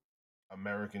to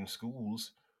American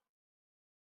schools,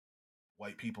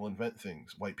 white people invent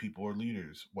things. White people are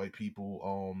leaders. White people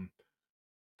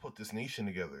put this nation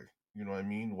together. You know what I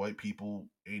mean? White people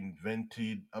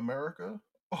invented America,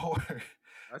 or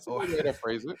That's a or good way to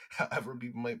phrase it. however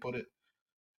people might put it.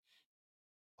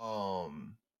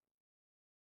 Um,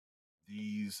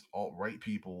 these alt right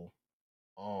people,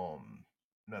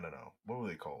 no, what were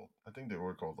they called? I think they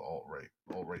were called the alt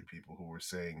right people who were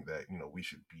saying that we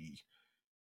should be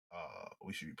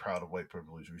proud of white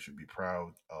privilege. We should be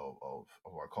proud of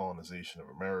our colonization of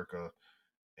America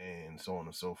and so on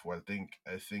and so forth.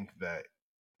 I think that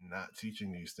not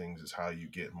teaching these things is how you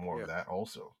get more Yeah. of that.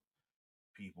 Also,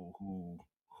 people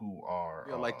who are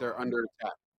Feel like they're under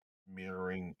attack.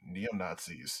 mirroring neo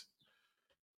Nazis.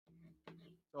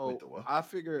 Wait, So the what? I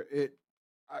figure it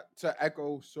to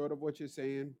echo sort of what you're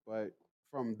saying, but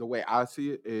from the way I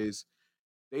see it is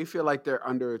they feel like they're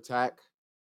under attack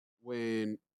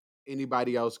when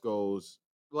anybody else goes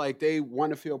like they want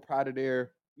to feel proud of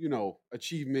their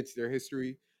achievements, their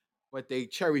history, but they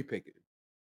cherry pick it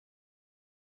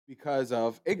because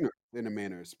of ignorance in a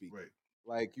manner of speaking. Right.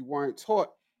 Like you weren't taught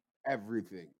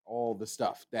everything, all the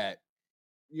stuff that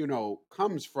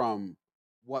comes from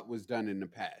what was done in the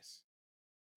past.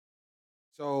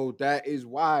 So that is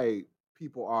why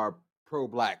people are pro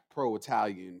black, pro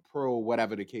Italian, pro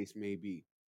whatever the case may be.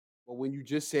 But when you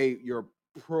just say you're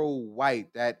pro white,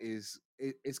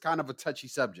 it's kind of a touchy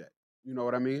subject. You know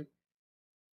what I mean?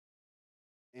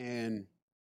 And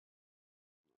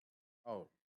oh,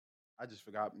 I just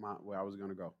forgot where I was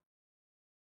gonna go.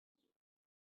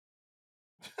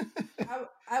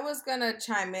 I was gonna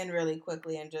chime in really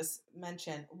quickly and just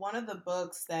mention one of the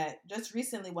books that just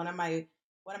recently one of my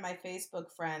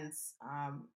Facebook friends,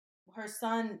 her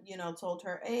son, told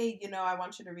her, hey, I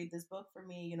want you to read this book for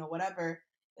me, whatever.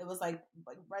 It was like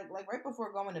right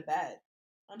before going to bed.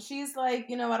 And she's like,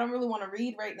 I don't really want to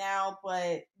read right now,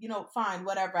 but fine,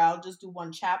 whatever. I'll just do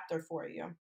one chapter for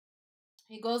you.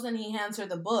 He goes and he hands her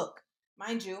the book.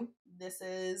 Mind you, this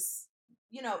is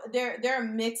they're a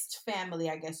mixed family,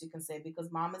 I guess you can say, because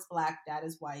mom is black, dad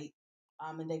is white,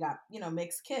 and they got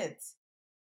mixed kids.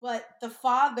 But the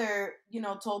father,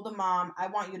 told the mom, I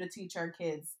want you to teach our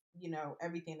kids,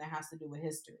 everything that has to do with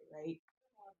history, right?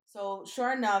 So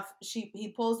sure enough,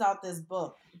 he pulls out this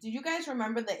book. Do you guys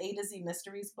remember the A to Z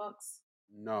Mysteries books?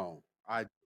 No, I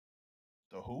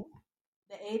The who?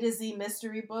 The A to Z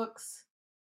Mystery books.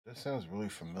 That sounds really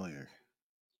familiar.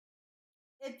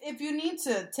 If you need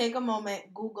to take a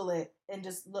moment, Google it and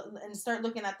just look and start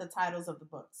looking at the titles of the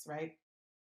books, right?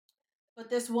 But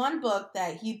this one book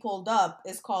that he pulled up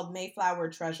is called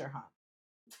Mayflower Treasure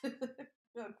Hunt.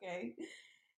 Okay.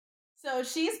 So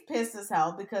she's pissed as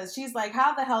hell because she's like,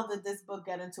 how the hell did this book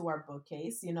get into our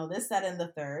bookcase? This set in the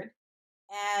third.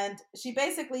 And she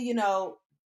basically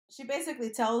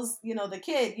tells, the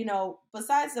kid,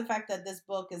 besides the fact that this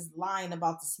book is lying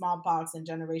about the smallpox and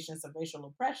generations of racial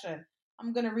oppression,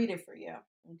 I'm going to read it for you.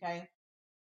 Okay.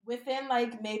 Within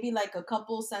like maybe like a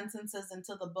couple sentences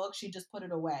into the book, she just put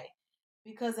it away.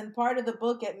 Because in part of the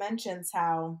book, it mentions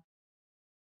how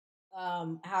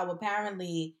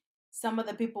apparently some of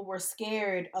the people were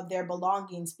scared of their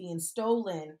belongings being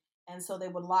stolen and so they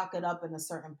would lock it up in a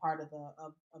certain part of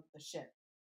the ship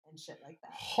and shit like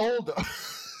that. Hold up.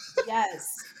 Yes.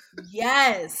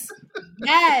 Yes.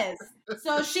 Yes.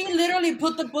 So she literally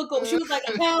put the book she was like,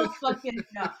 hell fucking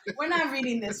no. We're not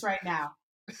reading this right now.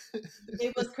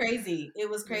 It was crazy. It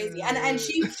was crazy. And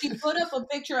she put up a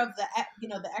picture of the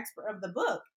expert of the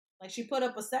book. Like she put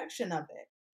up a section of it.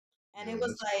 And Yo, it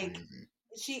was that's like crazy.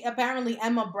 she apparently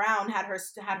Emma Brown had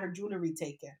her jewelry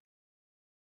taken.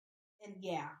 And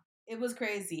yeah, it was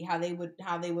crazy how they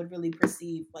would really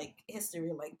perceive like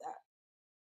history like that.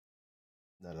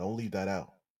 Now, don't leave that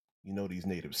out. You know these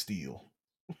natives steal.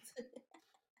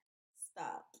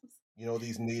 Stop. You know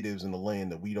these natives in the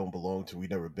land that we don't belong to, we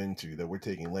never been to, that we're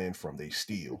taking land from, they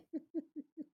steal.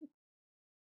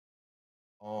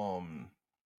 Um,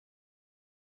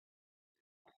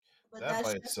 But that that by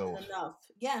should have itself, been enough.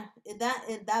 Yeah,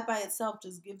 that by itself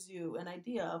just gives you an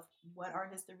idea of what our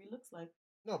history looks like.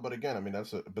 no, but again, I mean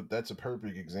that's a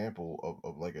perfect example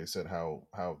of like I said, how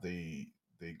they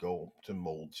go to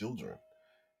mold children.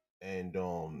 And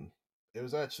it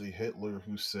was actually Hitler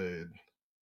who said,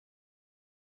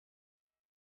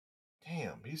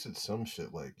 damn, he said some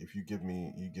shit like, if you give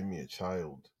me a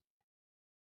child,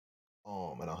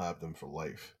 and I'll have them for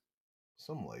life.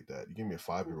 Something like that. You give me a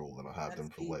 5 year Ooh, old and I'll have that's them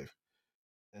for deep. life.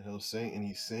 And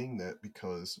he's saying that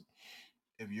because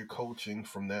if you're coaching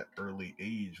from that early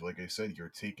age, like I said, you're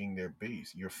taking their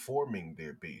base, you're forming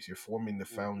their base, you're forming the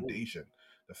Mhm. foundation.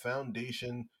 The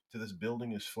foundation to this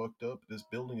building is fucked up. This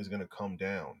building is gonna come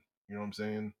down. You know what I'm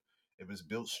saying? If it's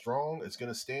built strong, it's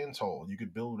gonna stand tall. You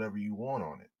could build whatever you want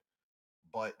on it.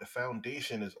 But the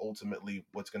foundation is ultimately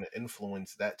what's gonna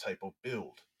influence that type of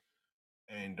build.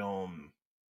 And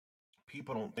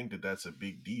people don't think that that's a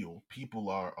big deal. People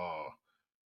are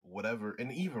whatever,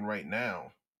 and even right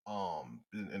now,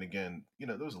 and again,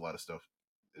 there's a lot of stuff.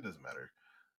 It doesn't matter.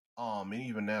 And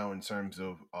even now, in terms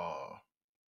of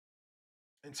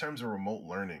remote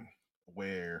learning,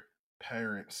 where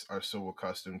parents are so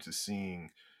accustomed to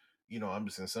seeing, I'm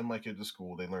just gonna send my kid to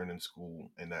school. They learn in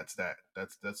school, and that's that.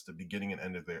 That's the beginning and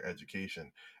end of their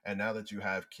education. And now that you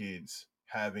have kids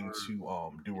having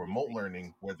to do remote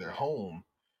learning where they're Yeah. home,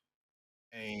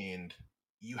 and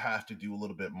you have to do a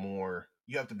little bit more,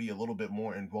 you have to be a little bit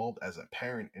more involved as a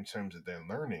parent in terms of their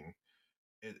learning.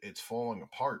 It's falling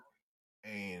apart.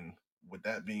 And with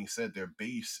that being said, their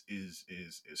base is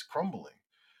crumbling.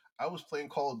 I was playing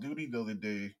Call of Duty the other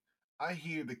day. I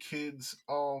hear the kids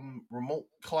remote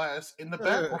class in the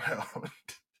background.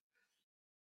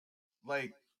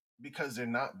 Like, because they're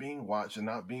not being watched and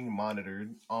not being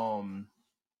monitored.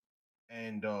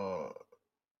 And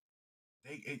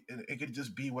it could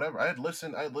just be whatever. I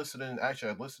listened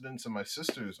into my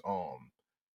sister's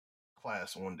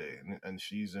class one day, and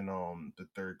she's in the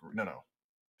third grade. No,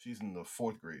 she's in the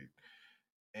fourth grade.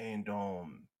 And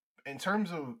in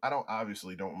terms of, I don't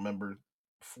remember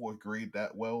fourth grade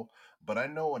that well, but I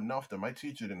know enough that my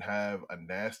teacher didn't have a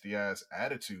nasty ass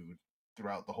attitude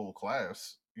throughout the whole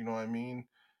class. You know what I mean?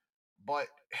 But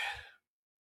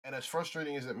and as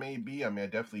frustrating as it may be, I mean, I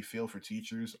definitely feel for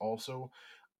teachers also.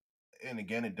 And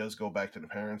again, it does go back to the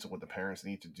parents and what the parents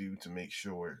need to do to make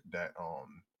sure that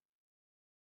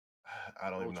I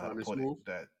don't even know Boats how to running put it, smooth.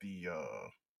 that the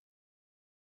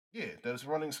yeah, that it's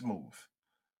running smooth.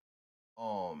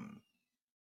 Um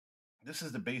this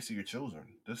is the base of your children.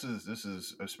 This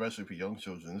is especially for young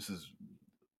children. This is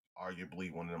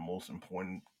arguably one of the most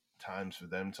important times for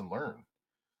them to learn.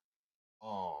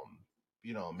 Um,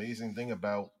 amazing thing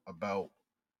about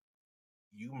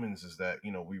humans is that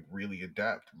we really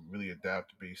adapt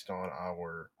based on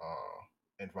our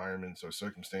environments or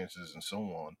circumstances and so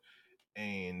on,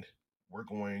 and we're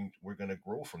going to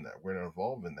grow from that. We're going to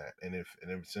evolve in that. And if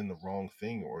it's in the wrong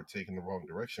thing or taking the wrong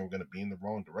direction, we're going to be in the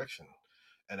wrong direction.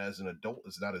 And as an adult,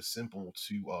 it's not as simple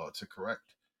to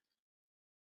correct.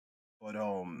 But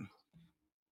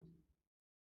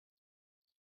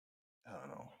I don't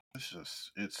know. It's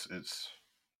just it's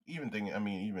even thinking. I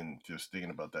mean, even just thinking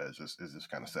about that is just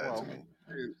kind of sad to Well, me.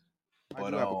 I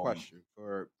But do have a question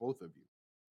for both of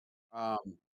you.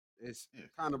 Um, it's yeah.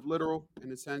 kind of literal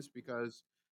in a sense because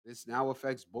this now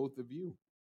affects both of you.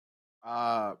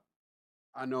 Uh,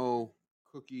 I know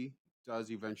Cookie does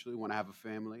eventually want to have a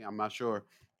family. I'm not sure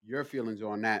your feelings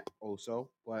on that also,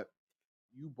 but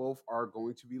you both are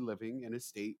going to be living in a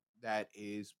state that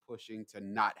is pushing to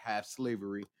not have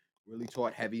slavery really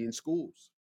taught heavy in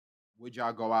schools. Would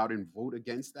y'all go out and vote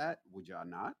against that? Would y'all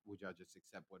not? Would y'all just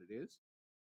accept what it is?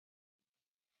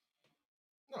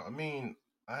 No, I mean,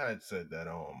 I had said that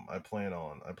I plan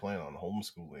on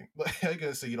homeschooling. Like I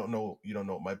guess say you don't know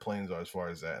what my plans are as far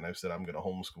as that, and I've said I'm gonna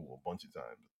homeschool a bunch of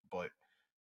times. But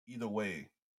either way,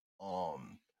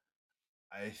 Um,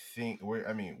 I think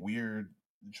we're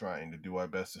trying to do our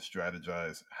best to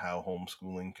strategize how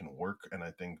homeschooling can work, and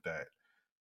I think that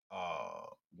uh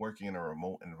working in a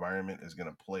remote environment is going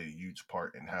to play a huge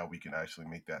part in how we can actually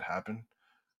make that happen.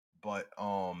 But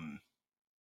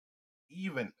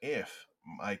even if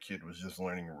my kid was just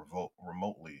learning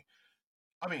remotely,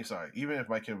 even if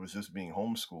my kid was just being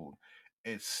homeschooled,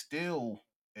 it's still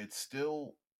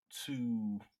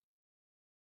to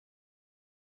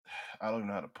I don't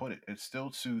know how to put it. It's still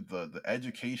to the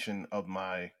education of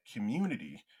my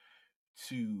community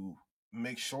to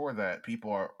make sure that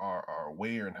people are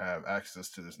aware and have access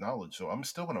to this knowledge. So I'm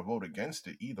still gonna vote against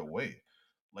it either way.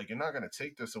 Like you're not gonna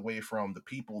take this away from the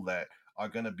people that are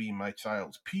gonna be my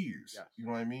child's peers. Yes. You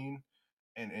know what I mean?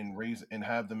 And raise and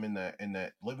have them in that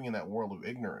living in that world of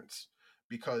ignorance.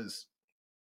 Because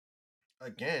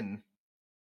again,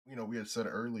 we had said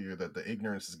earlier that the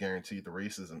ignorance is guaranteed, the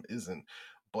racism isn't.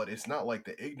 But it's not like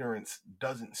the ignorance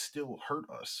doesn't still hurt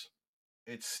us.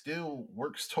 It still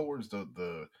works towards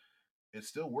the it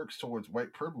still works towards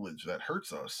white privilege that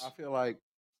hurts I us. feel like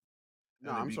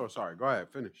no. And it I'm be so sorry. Go ahead.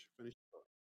 Finish. Finish.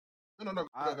 no,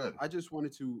 I go ahead. I just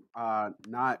wanted to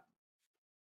not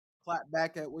clap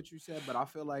back at what you said, but I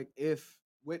feel like if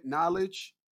with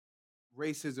knowledge,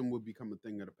 racism would become a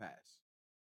thing of the past.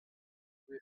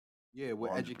 Yeah,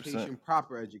 with 100%. education,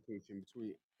 proper education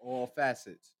between all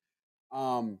facets,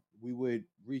 we would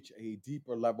reach a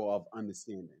deeper level of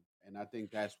understanding, and I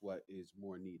think that's what is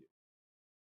more needed.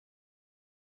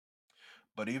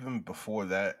 But even before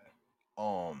that,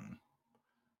 um,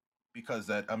 because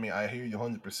I hear you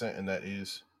 100%, and that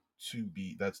is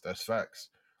that's facts.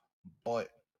 But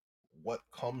what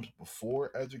comes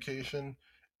before education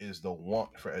is the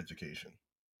want for education,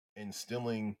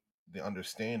 instilling the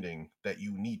understanding that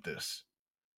you need this.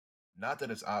 Not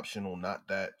that it's optional, not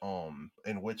that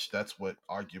in which that's what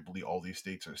arguably all these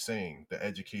states are saying. The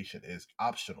education is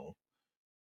optional.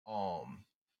 Um,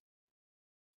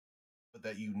 but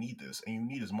that you need this and you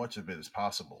need as much of it as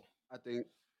possible. I think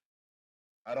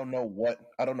I don't know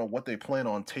what they plan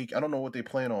on take I don't know what they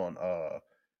plan on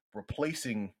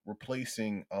replacing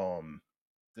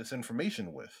this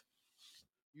information with.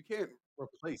 you can't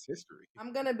replace history.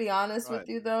 I'm gonna be honest Go with ahead.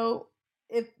 you though.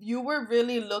 If you were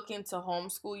really looking to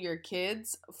homeschool your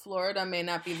kids, Florida may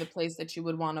not be the place that you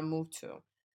would want to move to.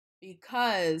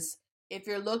 Because if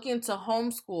you're looking to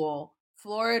homeschool,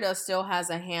 Florida still has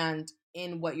a hand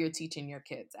in what you're teaching your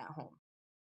kids at home.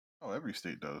 Oh, every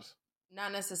state does.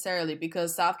 Not necessarily,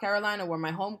 because South Carolina, where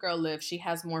my homegirl lives, she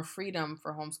has more freedom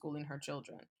for homeschooling her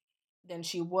children than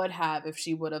she would have if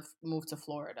she would have moved to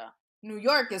Florida. New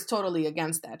York is totally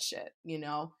against that shit, you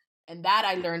know? And that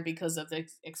I learned because of the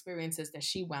experiences that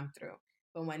she went through.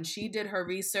 But when she did her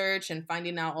research and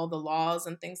finding out all the laws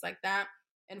and things like that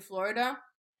in Florida,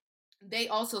 they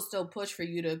also still push for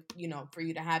you to, for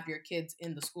you to have your kids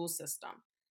in the school system.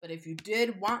 But if you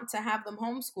did want to have them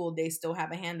homeschooled, they still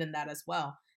have a hand in that as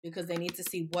well because they need to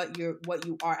see what you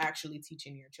are actually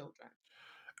teaching your children.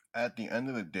 At the end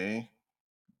of the day,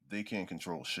 they can't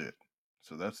control shit.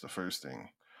 So that's the first thing.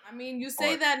 I mean, you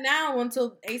say But that now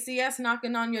until ACS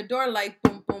knocking on your door like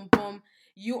boom, boom, boom.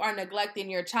 You are neglecting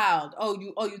your child. Oh,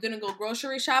 you didn't go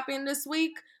grocery shopping this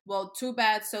week? Well, too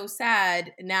bad, so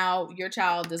sad. Now your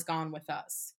child is gone with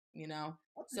us.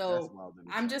 I think that's So wild in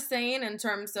I'm itself. just saying, in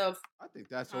terms of, I think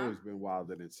that's huh? always been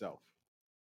wild in itself.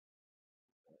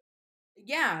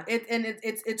 Yeah,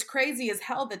 it's crazy as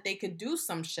hell that they could do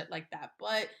some shit like that.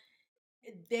 But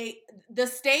they the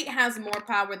state has more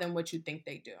power than what you think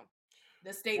they do.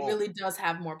 The state well, really does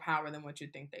have more power than what you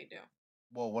think they do.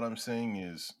 what I'm saying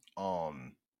is,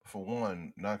 for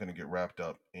one, not going to get wrapped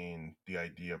up in the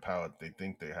idea of how they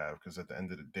think they have, because at the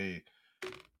end of the day,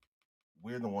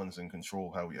 we're the ones in control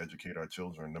of how we educate our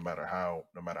children, no matter how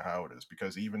it is.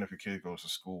 Because even if your kid goes to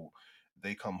school,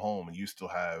 they come home and you still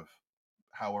have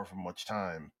however much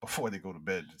time before they go to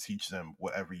bed to teach them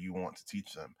whatever you want to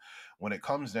teach them. When it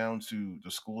comes down to the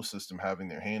school system having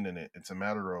their hand in it, it's a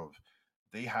matter of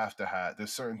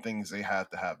there's certain things they have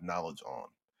to have knowledge on.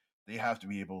 They have to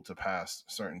be able to pass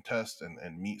certain tests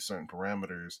and meet certain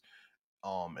parameters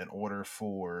in order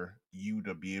for you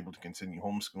to be able to continue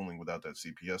homeschooling without that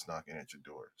CPS knocking at your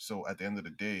door. So at the end of the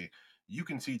day, you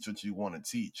can teach what you want to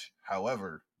teach.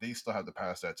 However, they still have to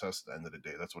pass that test at the end of the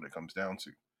day. That's what it comes down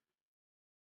to.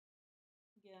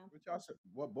 Yeah,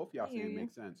 What both I y'all hear saying you.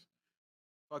 makes sense.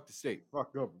 Fuck the state.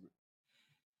 Fuck government.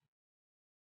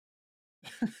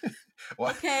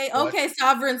 why, Okay, why, okay,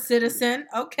 sovereign Shoot it. citizen.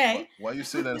 why, Okay. why you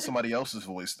say that in somebody else's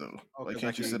voice though? Oh, Why because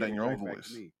I can't you can't say that get in it your own right back to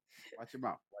voice? me. Watch your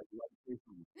mouth. Why you say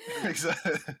something?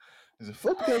 Exactly. Is it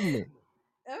fuck government?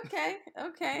 Okay,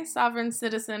 okay, sovereign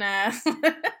citizen ass.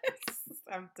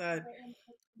 I'm done.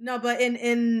 No, but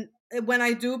in when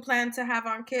I do plan to have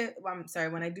on kid, well, I'm sorry,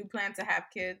 when I do plan to have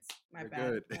kids, my We're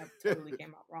bad, good. that totally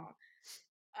came out wrong.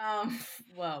 Um,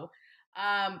 whoa.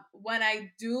 When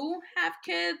I do have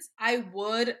kids, I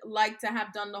would like to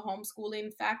have done the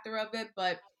homeschooling factor of it,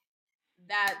 but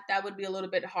that would be a little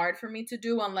bit hard for me to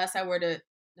do unless I were to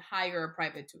hire a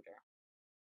private tutor.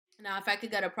 Now, if I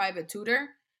could get a private tutor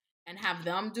and have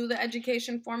them do the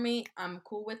education for me, I'm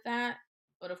cool with that.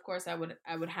 But of course, I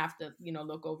would have to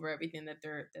look over everything that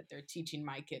they're teaching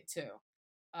my kid too.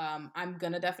 I'm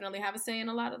gonna definitely have a say in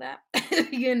a lot of that,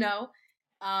 you know.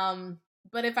 Um,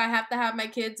 but if I have to have my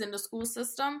kids in the school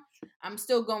system, I'm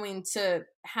still going to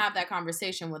have that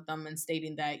conversation with them and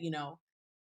stating that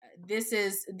this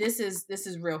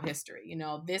is real history.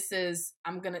 This is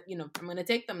I'm gonna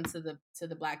take them to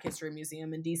the Black History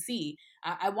Museum in DC.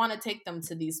 I want to take them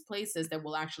to these places that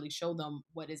will actually show them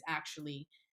what is actually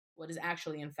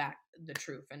in fact the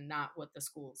truth, and not what the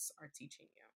schools are teaching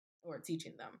you or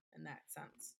teaching them in that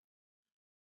sense.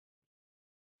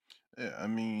 Yeah,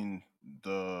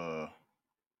 the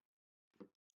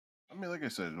like I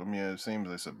said, same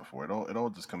as I said before, it all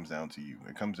just comes down to you.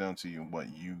 It comes down to you what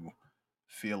you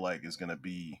feel like is gonna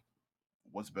be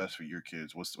what's best for your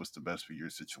kids, what's the best for your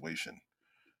situation.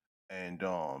 And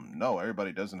no,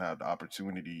 everybody doesn't have the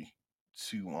opportunity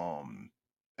to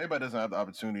everybody doesn't have the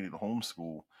opportunity to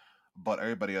homeschool, but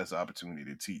everybody has the opportunity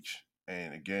to teach.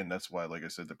 And again, that's why, like I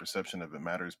said, the perception of it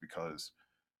matters, because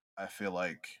I feel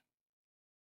like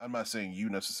I'm not saying you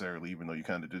necessarily, even though you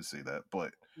kind of did say that,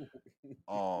 but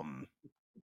um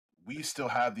we still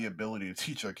have the ability to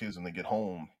teach our kids when they get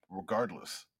home,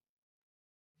 regardless,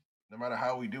 no matter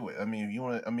how we do it. I mean, if you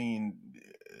want to,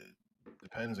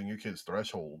 depends on your kid's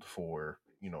threshold for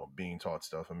being taught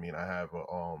stuff. I have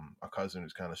a cousin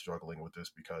who's kind of struggling with this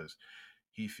because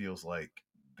he feels like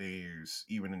there's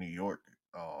even in New York,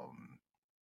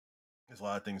 there's a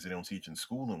lot of things they don't teach in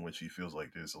school, in which he feels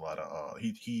like there's a lot of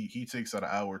he takes out an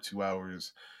hour, 2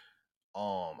 hours,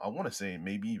 I want to say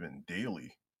maybe even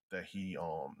daily, that he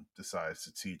decides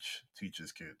to teach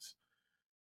his kids.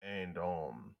 And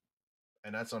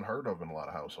that's unheard of in a lot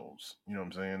of households, you know what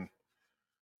I'm saying?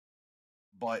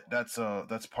 But that's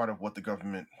part of what the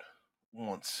government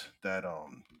wants, that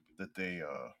they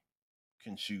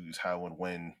can choose how and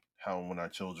when our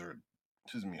children,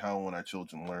 how and when our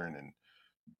children learn, and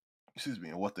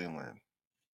and what they learn.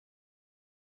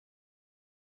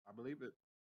 I believe it.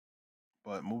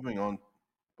 But moving on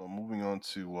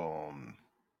to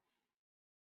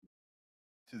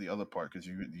the other part, because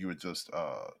you had just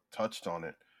touched on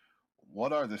it.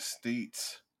 What are the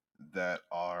states that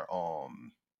are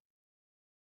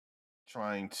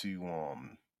trying to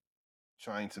um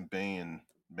trying to ban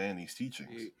these teachings?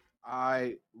 See,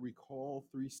 I recall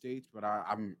 3 states, but I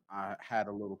had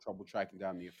a little trouble tracking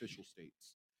down the official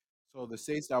states. So the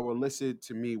states that were listed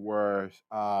to me were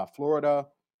Florida,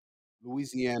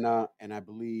 Louisiana, and I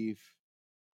think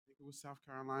it was South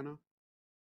Carolina.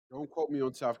 Don't quote me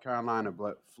on South Carolina,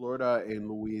 but Florida and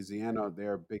Louisiana,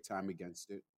 they're big time against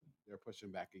it. They're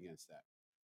pushing back against that.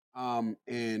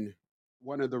 And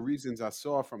one of the reasons I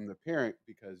saw from the parent,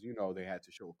 because they had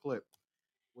to show a clip,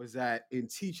 was that in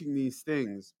teaching these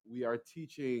things, we are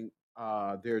teaching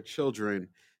their children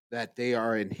that they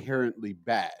are inherently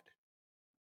bad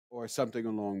or something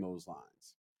along those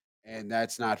lines, and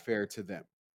that's not fair to them.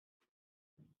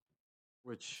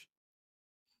 Which,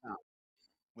 uh,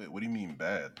 Wait, what do you mean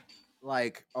bad?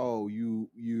 like, oh, you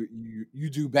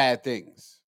do bad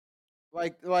things,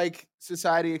 like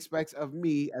society expects of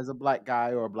me as a black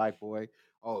guy or a black boy.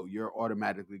 Oh, you're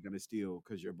automatically going to steal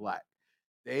because you're black.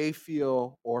 They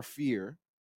feel or fear,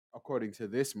 according to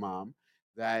this mom,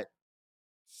 that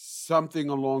something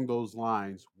along those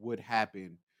lines would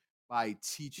happen by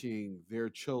teaching their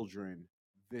children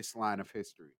this line of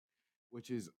history, which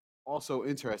is also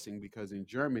interesting because in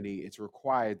Germany, it's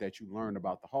required that you learn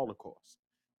about the Holocaust.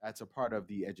 That's a part of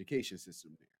the education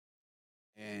system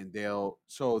there. And they'll,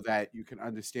 so that you can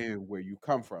understand where you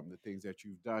come from, the things that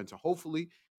you've done to hopefully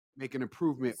make an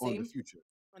improvement on the See, future.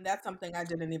 and that's something I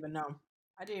didn't even know.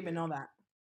 I didn't even Yeah. know that.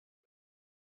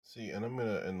 See,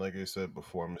 and like I said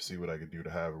before, I'm gonna see what I could do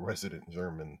to have a resident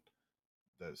German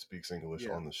that speaks English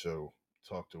Yeah. on the show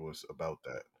talk to us about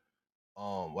that.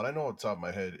 What I know off the top of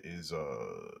my head is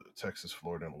Texas,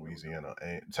 Florida, and Louisiana,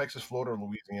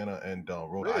 and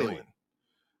Rhode Really? Island.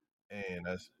 And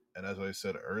as I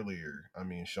said earlier,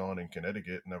 Sean in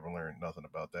Connecticut never learned nothing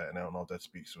about that, and I don't know if that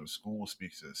speaks to a school,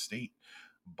 speaks to the state,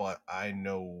 but I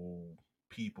know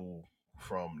people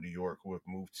from New York who have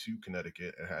moved to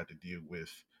Connecticut and had to deal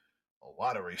with a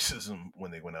lot of racism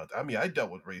when they went out there. I mean, I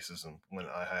dealt with racism when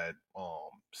I had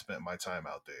spent my time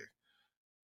out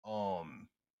there. Um,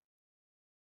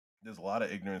 there's a lot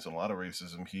of ignorance and a lot of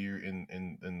racism here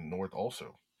in the north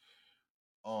also.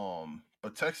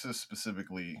 But Texas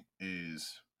specifically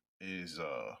is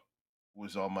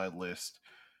was on my list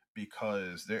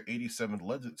because their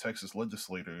 87th Texas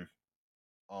legislator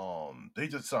they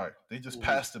just Hmm.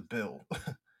 passed a bill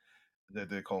that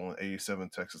they're calling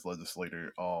 87th Texas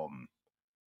legislator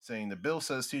saying the bill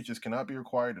says teachers cannot be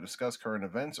required to discuss current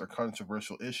events or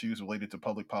controversial issues related to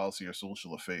public policy or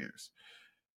social affairs.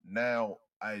 Now,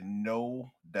 I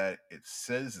know that it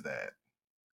says that.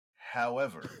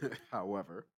 However,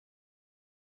 However,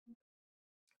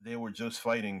 they were just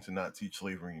fighting to not teach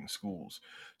slavery in schools.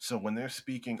 So when they're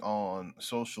speaking on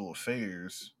social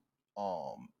affairs,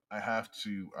 I have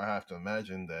to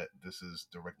imagine that this is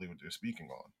directly what they're speaking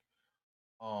on.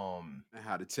 and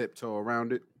how to tiptoe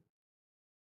around it.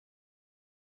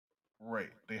 Right.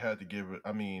 They had to give it.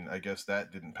 I mean, I guess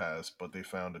that didn't pass, but they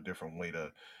found a different way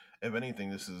to. If anything,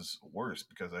 this is worse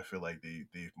because I feel like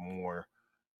they've more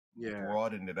Yeah.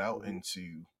 broadened it out Hmm.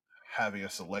 into having a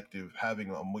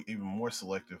even more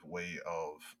selective way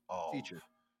of Teaching.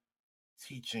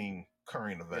 teaching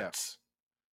current Yeah. events.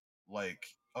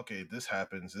 Like, okay, this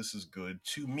happens. This is good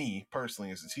to me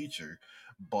personally as a teacher,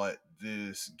 but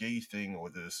this gay thing or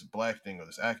this black thing or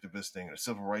this activist thing or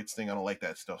civil rights thing, I don't like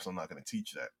that stuff, so I'm not going to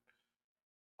teach that.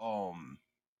 Um,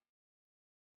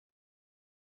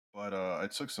 but I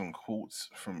took some quotes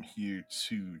from here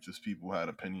too, just people who had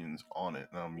opinions on it.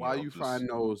 While you Just find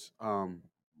those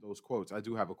quotes, I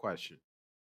do have a question.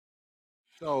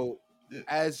 So yeah.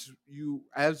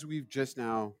 as we've just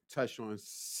now touched on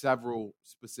several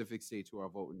specific states who are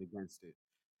voting against it,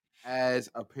 as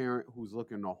a parent who's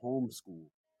looking to homeschool,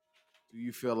 do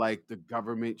you feel like the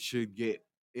government should get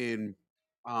in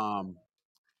um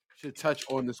should touch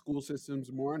on the school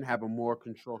systems more and have a more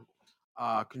controlled,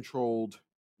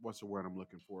 what's the word I'm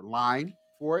looking for, line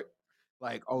for it?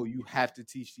 Like, oh, you have to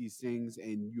teach these things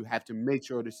and you have to make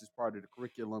sure this is part of the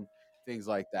curriculum, things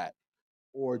like that.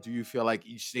 Or do you feel like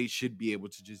each state should be able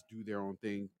to just do their own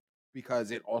thing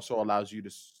because it also allows you to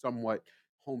somewhat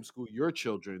homeschool your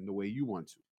children the way you want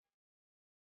to?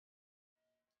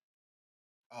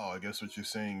 Oh, I guess what you're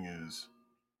saying is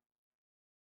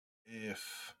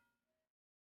if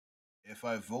if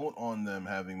I vote on them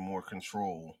having more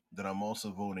control, then I'm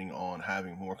also voting on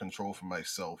having more control for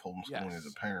myself, homeschooling as a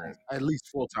Yes, parent. at least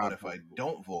full But time if I homeschool.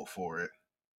 don't vote for it,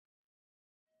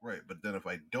 right, but then if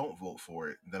I don't vote for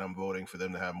it, then I'm voting for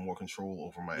them to have more control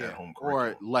over my at Yeah, home or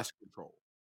curriculum. less control,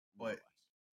 more or But less.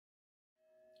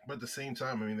 but at the same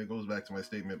time, I mean, that goes back to my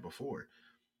statement before.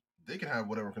 They can have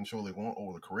whatever control they want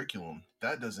over the curriculum.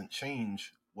 That doesn't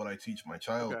change what I teach my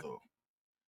child, Okay. though.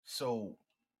 So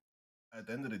at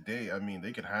the end of the day, I mean,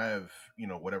 they can have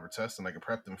whatever test, and I can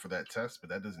prep them for that test, but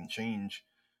that doesn't change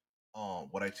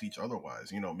what I teach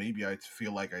otherwise. Maybe I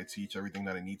feel like I teach everything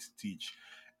that I need to teach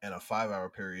in a 5 hour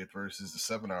period versus the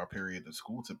 7 hour period that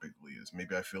school typically is.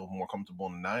 Maybe I feel more comfortable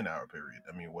in a 9 hour period.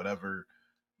 I mean, whatever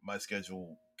my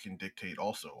schedule can dictate,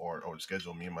 also, or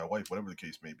schedule me and my wife, whatever the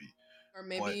case may be. Or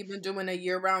maybe But even doing a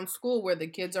year-round school where the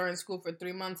kids are in school for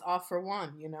 3 months, off for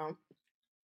one.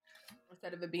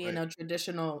 Instead of it being right, a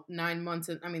traditional 9 months.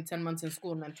 I mean, 10 months in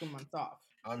school and then 2 months off.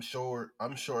 I'm sure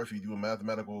if you do a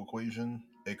mathematical equation,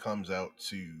 it comes out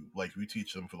to like we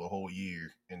teach them for the whole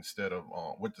year instead of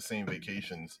with the same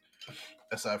vacations.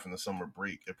 Aside from the summer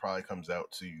break, it probably comes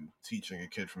out to teaching a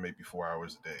kid for maybe 4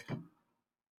 hours a day.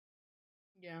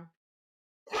 Yeah,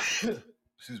 Excuse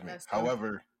me. that's true.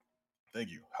 However, thank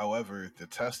you. However, the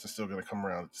test is still going to come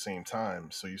around at the same time,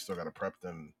 so you still got to prep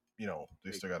them. They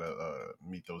Take still got to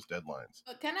meet those deadlines.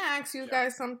 But can I ask you yeah.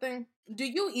 guys something? Do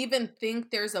you even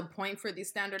think there's a point for these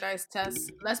standardized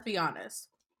tests? Let's be honest.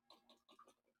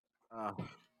 Uh,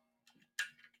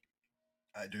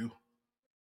 I do.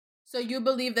 So you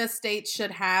believe that states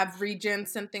should have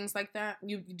regents and things like that?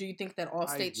 Do you think that all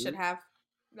I states should do. have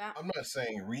that? I'm not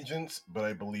saying regents, but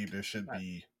I believe there should Right.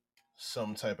 be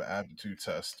some type of aptitude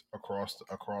test across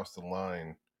the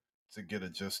line to get a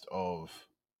gist of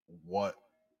what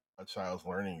a child's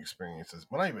learning experience is.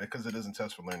 But not even because it isn't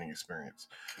test for learning experience,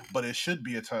 but it should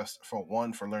be a test for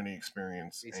learning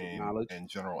experience Basic and knowledge. and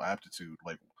general aptitude.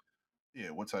 Like,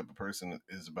 yeah, what type of person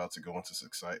is about to go into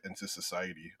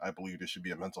society? I believe there should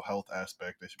be a mental health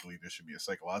aspect. I should believe there should be a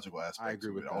psychological I aspect agree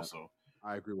to it with that. also.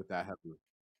 I agree with that heavily.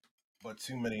 But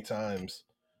too many times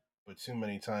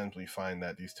we find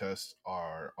that these tests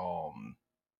are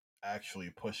actually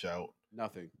push out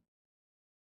Nothing.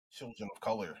 children of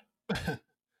color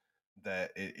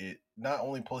that it not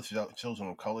only pushes out children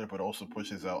of color, but also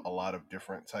pushes out a lot of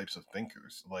different types of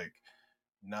thinkers. Like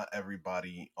not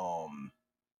everybody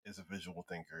is a visual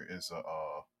thinker,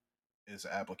 is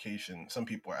application. Some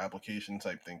people are application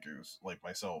type thinkers, like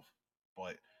myself,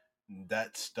 but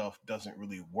that stuff doesn't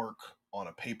really work on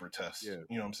a paper test. Yeah.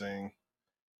 You know what I'm saying?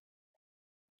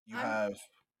 You I'm have I'm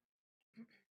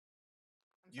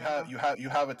sorry, go. you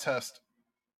have a test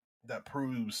that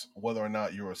proves whether or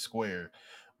not you're a square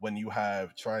when you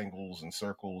have triangles and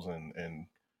circles and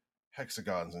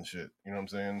hexagons and shit. You know what I'm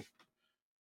saying?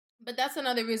 But that's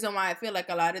another reason why I feel like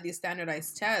a lot of these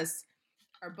standardized tests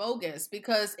are bogus,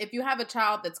 because if you have a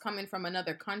child that's coming from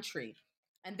another country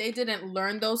and they didn't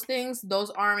learn those things, those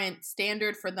aren't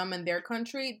standard for them in their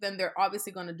country, then they're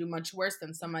obviously going to do much worse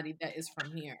than somebody that is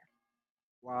from here.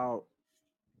 Wow.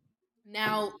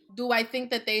 Now, do I think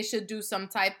that they should do some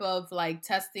type of like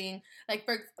testing? Like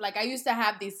I used to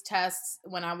have these tests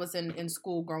when I was in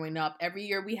school growing up. Every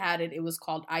year we had it. It was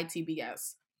called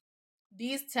ITBS.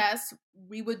 These tests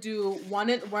we would do one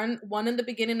in the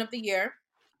beginning of the year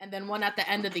and then one at the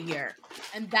end of the year.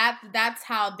 And that's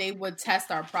how they would test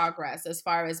our progress as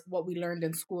far as what we learned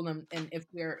in school, and if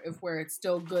we're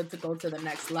still good to go to the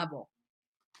next level.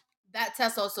 That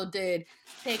test also did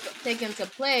take into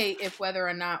play if whether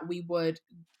or not we would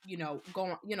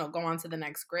go on to the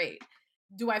next grade.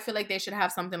 Do I feel like they should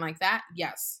have something like that?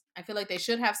 Yes, I feel like they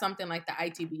should have something like the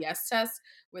ITBS test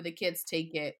where the kids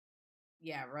take it.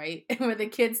 Yeah, right. Where the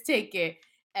kids take it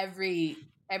every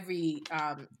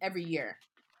year.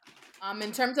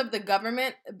 In terms of the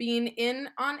government being in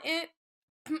on it,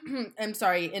 I'm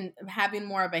sorry, in having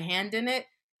more of a hand in it,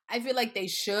 I feel like they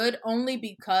should, only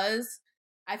because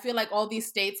I feel like all these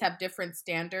states have different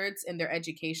standards in their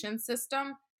education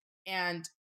system, and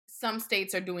some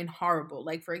states are doing horrible.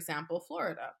 Like for example,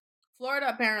 Florida. Florida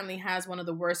apparently has one of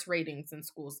the worst ratings in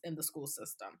schools in the school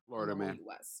system in Florida the whole man.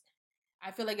 US.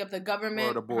 I feel like if the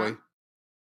government, Florida huh? boy.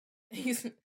 He's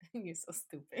you're so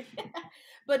stupid.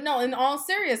 But no, in all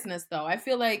seriousness though, I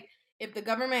feel like if the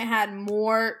government had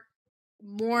more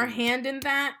Mm. hand in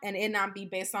that and it not be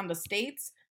based on the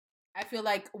states, I feel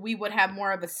like we would have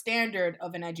more of a standard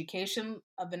of an education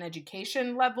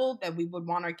level that we would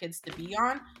want our kids to be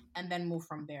on, and then move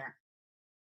from there.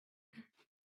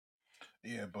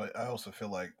 Yeah, but I also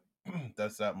feel like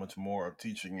that's that much more of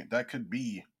teaching it. That could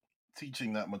be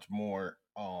teaching that much more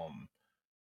of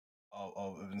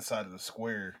inside of the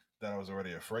square that I was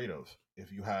already afraid of.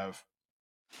 If you have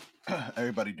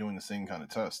everybody doing the same kind of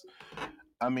test,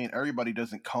 I mean, everybody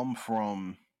doesn't come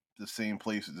from the same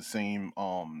place with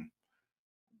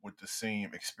the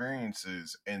same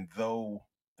experiences, and though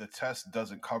the test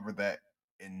doesn't cover that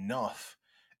enough,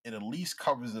 it at least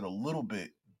covers it a little bit,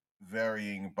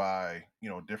 varying by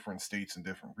different states and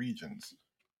different regions.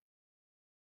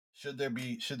 Should there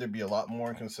be a lot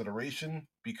more in consideration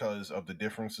because of the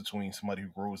difference between somebody who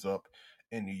grows up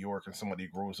in New York and somebody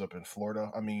who grows up in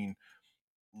Florida? I mean,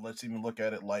 let's even look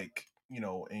at it like,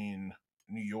 in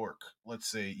New York, let's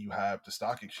say you have the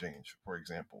stock exchange, for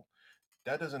example.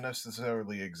 That doesn't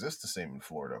necessarily exist the same in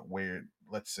Florida, where,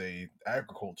 let's say,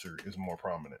 agriculture is more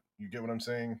prominent. You get what I'm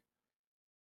saying?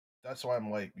 That's why I'm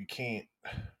like, we can't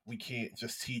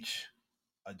just teach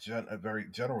a very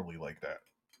generally like that.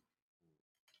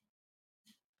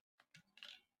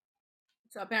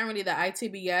 So apparently the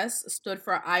ITBS stood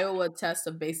for Iowa Test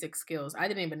of Basic Skills. I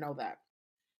didn't even know that.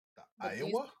 The But these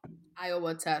Iowa?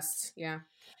 Iowa tests, yeah,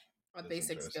 of That's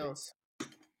basic interesting. skills.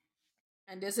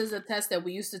 And this is a test that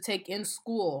we used to take in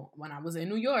school when I was in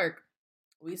New York.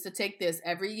 We used to take this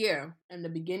every year in the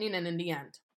beginning and in the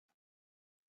end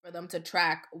for them to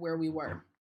track where we were.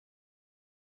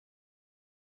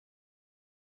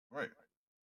 Right.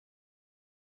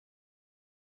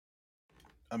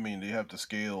 I mean, they have to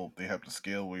scale. They have to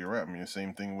scale where you're at. I mean, the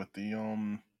same thing with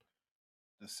Regions.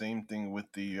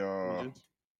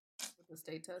 With the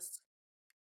state test.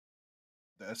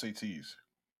 the SATs.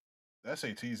 The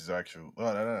SATs is actually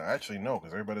actually no,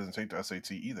 because everybody doesn't take the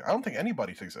SAT either. I don't think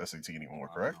anybody takes the SAT anymore.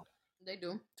 I don't Correct? know. They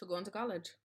do to go into college.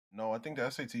 No, I think the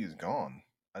SAT is gone.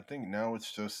 I think now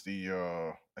it's just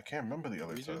the I can't remember the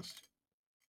other Regions. test.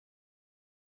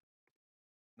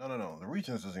 No, no, no. The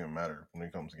regions doesn't even matter when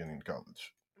it comes to getting into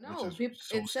college, which No, is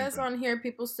so it says stupid. on here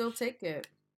people still take it.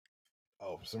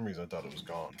 Oh, for some reason I thought it was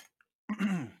gone.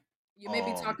 You may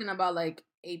be um, talking about like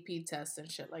AP tests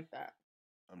and shit like that.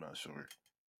 I'm not sure,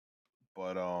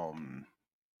 but what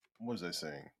was I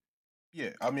saying? Yeah,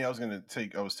 I mean, I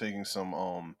was taking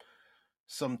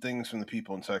some things from the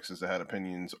people in Texas that had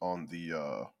opinions on the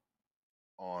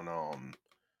on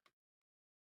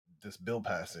this bill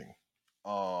passing.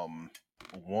 Um,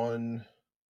 one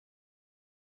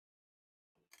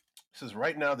says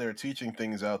right now they're teaching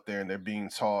things out there and they're being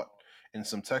taught in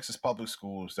some Texas public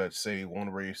schools that say one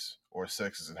race or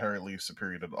sex is inherently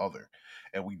superior to the other.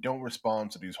 And we don't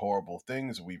respond to these horrible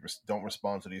things. Don't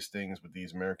respond to these things with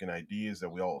these American ideas that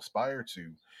we all aspire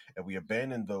to. And we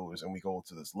abandon those and we go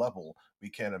to this level. We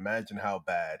can't imagine how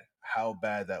bad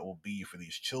that will be for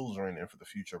these children and for the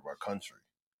future of our country.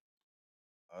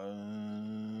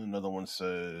 Another one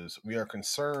says, we are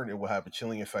concerned it will have a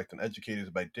chilling effect on educators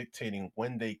by dictating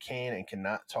when they can and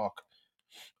cannot talk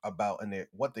about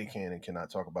what they can and cannot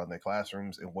talk about in their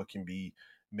classrooms and what can be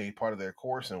made part of their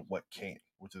course and what can't,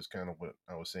 which is kind of what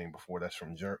I was saying before. That's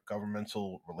from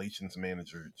governmental relations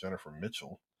manager Jennifer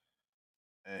Mitchell.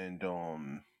 And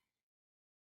and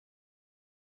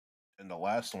the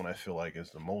last one I feel like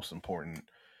is the most important,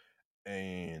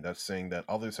 and that's saying that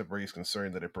others have raised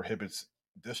concern that it prohibits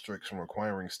districts from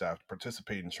requiring staff to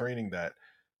participate in training that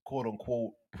quote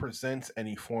unquote presents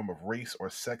any form of race or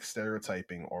sex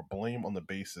stereotyping or blame on the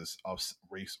basis of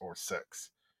race or sex.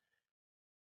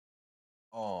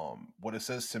 What it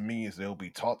says to me is they'll be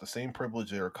taught the same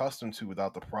privilege they're accustomed to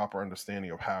without the proper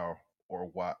understanding of how or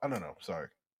why. I don't know. Sorry,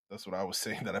 that's what I was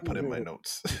saying that I put in my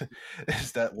notes.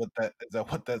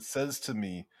 What that says to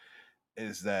me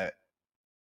is that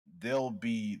they'll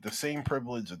be the same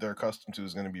privilege that they're accustomed to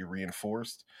is going to be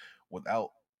reinforced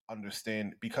without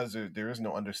understand because there is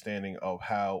no understanding of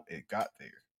how it got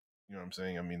there. You know what I'm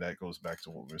saying? I mean that goes back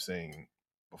to what we were saying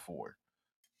before.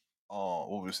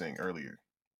 What we were saying earlier.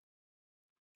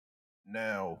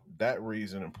 Now that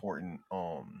raised an important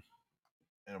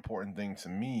thing to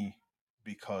me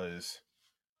because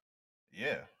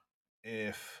yeah,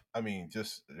 if I mean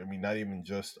just I mean not even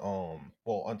just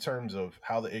well in terms of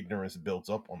how the ignorance builds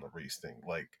up on the race thing,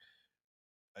 like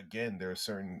again there are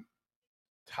certain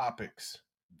topics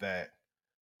that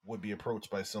would be approached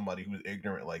by somebody who's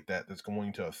ignorant like that that's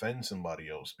going to offend somebody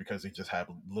else because they just have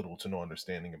little to no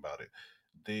understanding about it.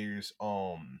 There's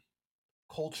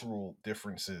cultural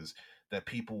differences that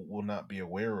people will not be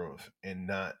aware of and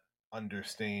not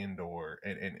understand or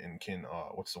and can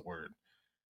what's the word,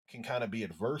 can kind of be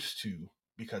adverse to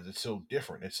because it's so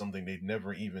different. It's something they've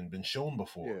never even been shown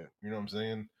before. Yeah. You know what I'm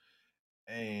saying?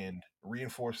 And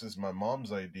reinforces my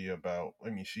mom's idea about, I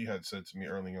mean, she had said to me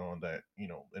early on that, you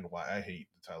know, and why I hate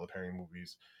the Tyler Perry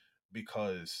movies,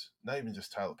 because not even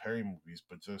just Tyler Perry movies,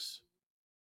 but just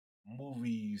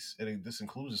movies, and this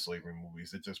includes the slavery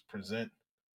movies that just present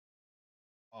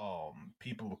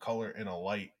people of color in a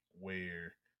light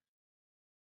where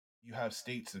you have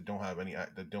states that don't have any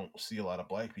that don't see a lot of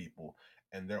black people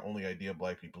and their only idea of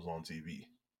black people's on TV.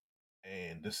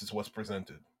 And this is what's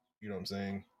presented. You know what I'm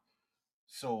saying?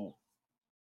 So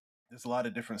there's a lot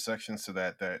of different sections to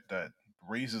that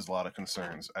raises a lot of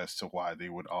concerns as to why they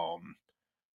would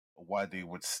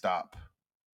stop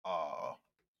uh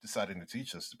deciding to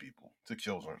teach this to people, to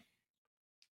children.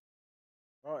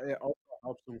 Well, it also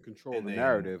helps them control And the then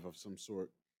narrative of some sort,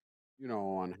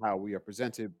 on how we are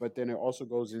presented. But then it also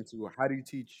goes into how do you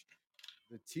teach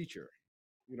the teacher?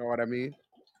 You know what I mean?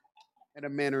 In a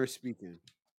manner of speaking.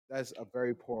 That's a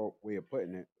very poor way of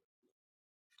putting it.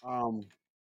 Um,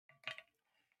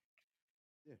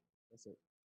 yeah, that's it.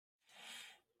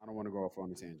 I don't want to go off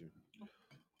on a tangent.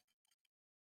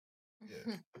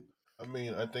 yeah. I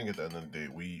mean, I think at the end of the day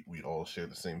we all share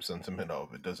the same sentiment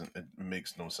of it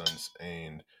makes no sense.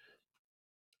 And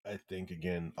I think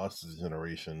again, us as a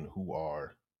generation who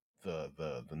are the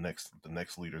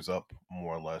next leaders up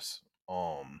more or less,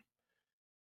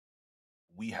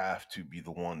 we have to be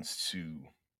the ones to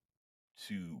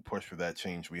push for that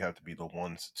change. We have to be the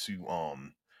ones to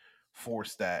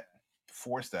force that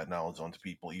force that knowledge onto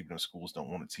people, even if schools don't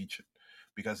want to teach it.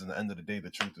 Because in the end of the day, the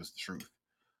truth is the truth.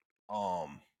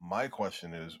 My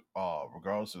question is,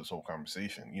 regardless of this whole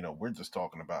conversation, you know, we're just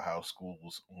talking about how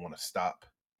schools want to stop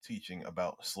teaching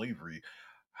about slavery.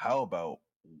 How about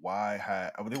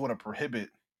they want to prohibit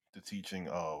the teaching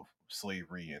of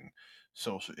slavery and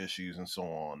social issues and so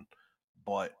on.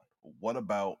 But what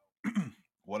about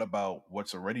what about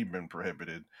what's already been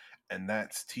prohibited, and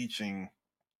that's teaching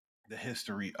the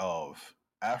history of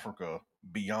Africa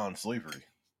beyond slavery?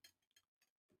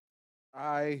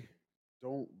 I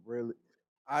don't really.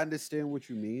 I understand what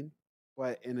you mean,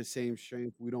 but in the same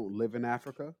strength, we don't live in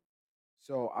Africa,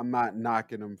 so I'm not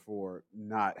knocking them for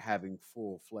not having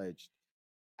full fledged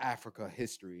Africa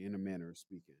history in a manner of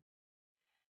speaking.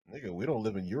 Nigga, we don't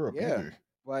live in Europe Yeah, either.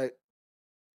 but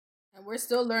And we're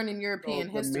still learning so European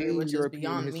the history, main which is European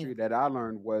beyond me. history that I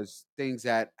learned was things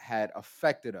that had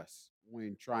affected us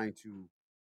when trying to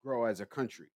grow as a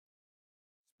country,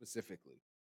 specifically.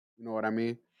 You know what I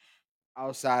mean?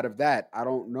 Outside of that, I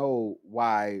don't know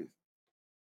why,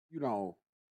 you know,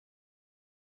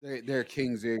 their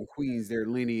kings and queens, their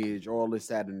lineage, all this,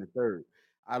 that, and the third.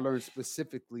 I learned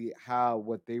specifically how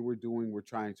what they were doing were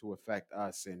trying to affect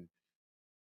us, and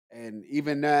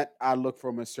even that I look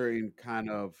from a certain kind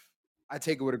of I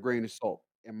take it with a grain of salt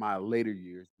in my later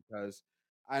years because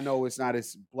I know it's not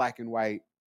as black and white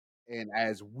and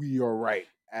as we are right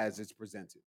as it's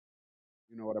presented.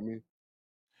 You know what I mean?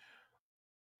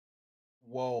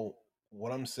 Well,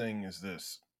 what I'm saying is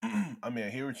this. I mean, I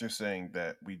hear what you're saying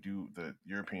that we do the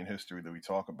European history that we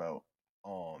talk about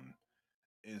um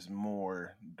is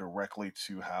more directly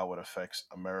to how it affects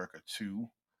America too.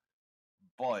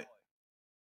 But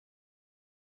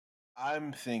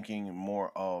I'm thinking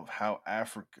more of how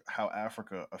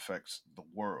Africa affects the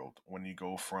world when you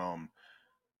go from,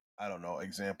 I don't know,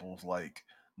 examples like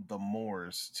the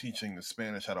Moors teaching the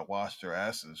Spanish how to wash their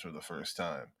asses for the first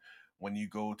time. When you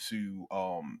go to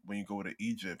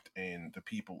Egypt and the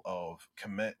people of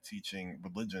Kemet teaching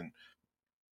religion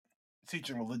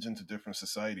to different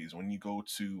societies. When you go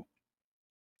to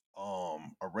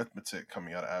arithmetic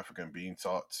coming out of Africa and being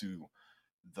taught to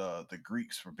the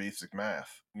Greeks for basic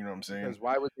math. You know what I'm saying? Because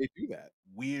why would they do that?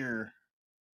 We're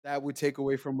That would take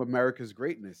away from America's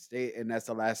greatness. And that's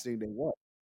the last thing they want.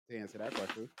 To answer that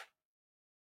question,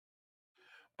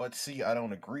 But see, I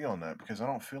don't agree on that because I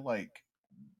don't feel like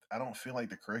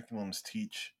the curriculums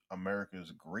teach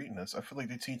America's greatness. I feel like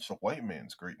they teach the white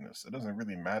man's greatness. It doesn't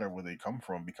really matter where they come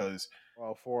from because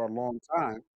well, for a long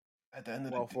time, at the end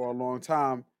of the well, day, for a long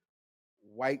time,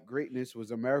 white greatness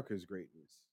was America's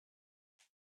greatness.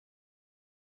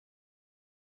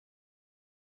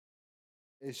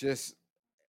 It's just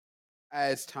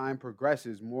as time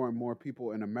progresses, more and more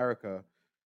people in America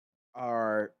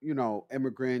are,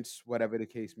 immigrants, whatever the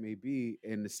case may be,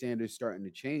 and the standards starting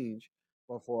to change.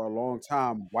 But for a long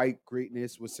time, white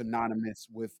greatness was synonymous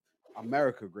with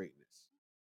America greatness,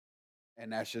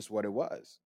 and that's just what it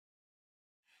was.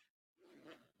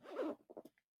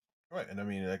 right, and I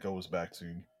mean that goes back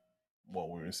to what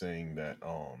we were saying that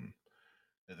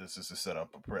this is to set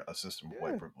up a system of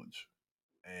white Yeah, privilege,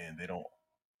 and they don't.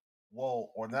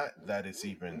 Well, or not that it's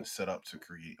even set up to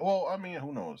create. Well, I mean,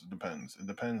 who knows? It depends. It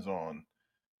depends on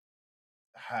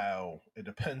how. It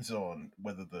depends on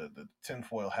whether the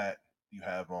tinfoil hat you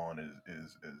have on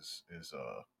is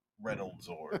Reynolds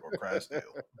or Crasdale,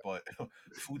 but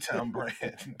Foodtown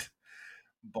brand.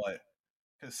 But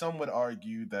because some would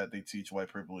argue that they teach white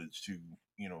privilege to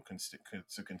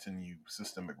to continue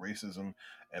systemic racism,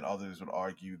 and others would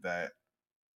argue that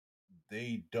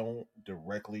they don't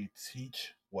directly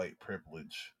teach white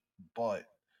privilege, but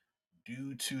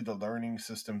due to the learning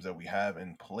systems that we have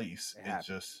in place, it it happened.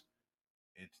 just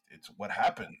it's what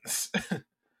happens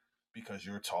because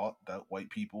you're taught that white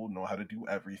people know how to do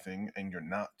everything and you're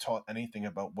not taught anything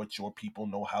about what your people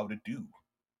know how to do.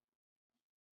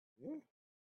 Yeah.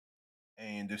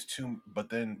 And there's too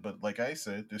but like I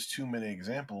said, there's too many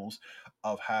examples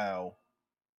of how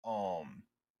um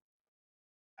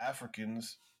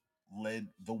Africans led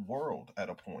the world at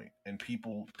a point, and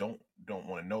people don't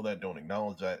want to know that, don't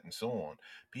acknowledge that, and so on.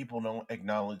 People don't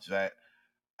acknowledge that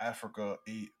Africa,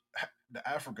 the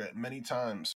Africa, many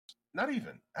times, not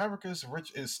even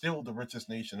is still the richest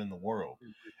nation in the world.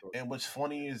 And what's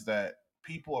funny is that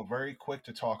people are very quick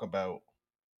to talk about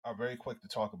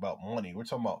money. We're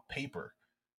talking about paper.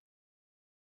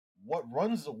 What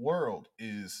runs the world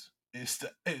is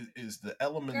the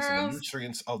elements and the Girls,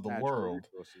 nutrients of the Natural world,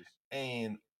 resources.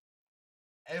 and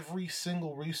every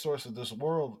single resource of this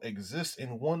world exists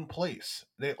in one place.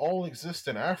 They all exist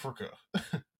in Africa.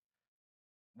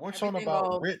 We're talking everything about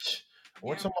all, rich.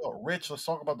 We're yeah. talking about rich. Let's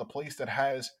talk about the place that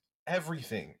has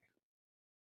everything.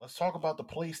 Let's talk about the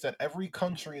place that every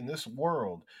country in this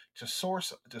world to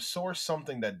source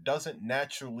something that doesn't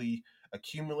naturally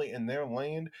accumulate in their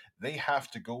land, they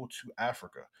have to go to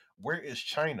Africa. Where is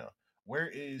China? Where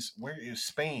is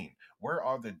Spain? Where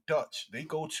are the Dutch? They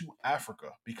go to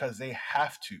Africa because they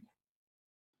have to,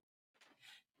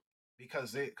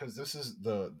 because this is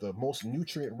the most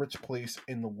nutrient rich place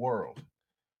in the world.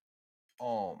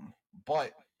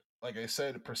 But like I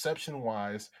said, perception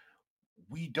wise,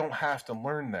 we don't have to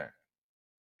learn that,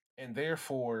 and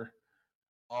therefore,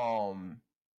 um,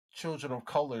 children of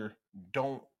color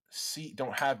don't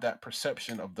have that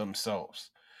perception of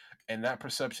themselves, and that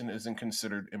perception isn't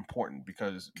considered important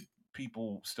because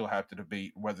people still have to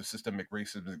debate whether systemic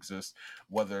racism exists,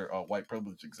 whether white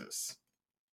privilege exists.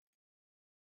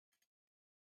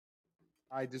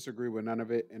 I disagree with none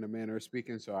of it in a manner of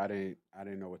speaking, so I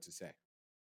didn't know what to say.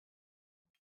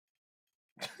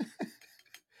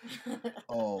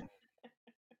 um,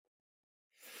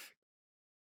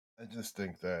 I just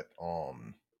think that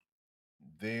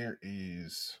there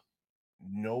is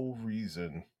no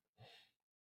reason.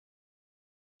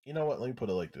 You know what? Let me put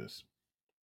it like this.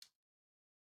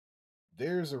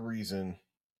 There's a reason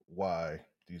why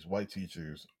these white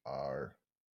teachers are.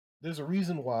 There's a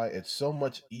reason why it's so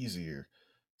much easier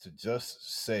to just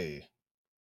say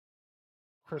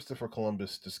Christopher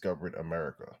Columbus discovered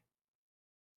America.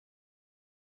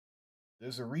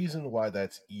 There's a reason why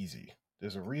that's easy.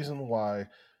 There's a reason why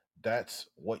that's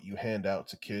what you hand out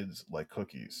to kids like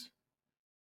cookies.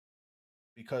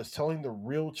 Because telling the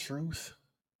real truth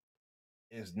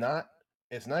is not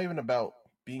it's not even about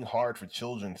being hard for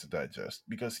children to digest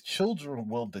because children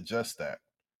will digest that.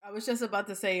 I was just about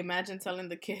to say, imagine telling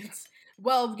the kids,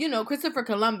 well, Christopher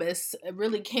Columbus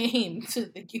really came to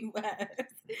the US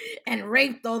and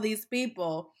raped all these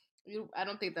people. I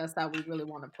don't think that's how we really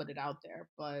want to put it out there,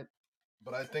 but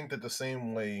But I think that the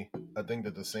same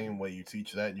way you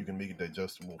teach that, you can make it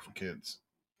digestible for kids.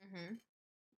 mhm.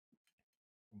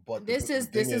 But the thing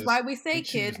This is why is, we say we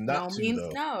choose kids not no to means though.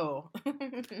 no.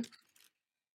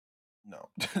 No,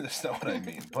 that's not what I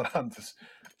mean. But I'm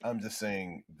just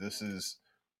saying this is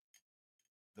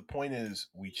the point is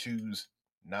we choose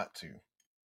not to.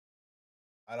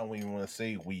 I don't even want to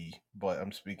say we, but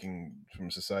I'm speaking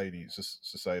from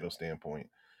societal standpoint.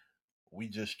 We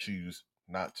just choose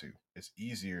not to. It's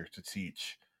easier to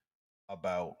teach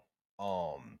about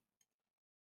um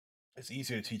it's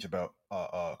easier to teach about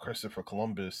Christopher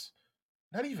Columbus.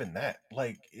 Not even that.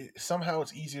 Like somehow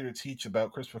it's easier to teach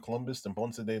about Christopher Columbus than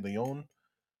Ponce de Leon.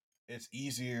 It's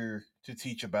easier to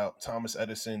teach about Thomas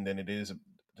Edison than it is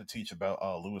to teach about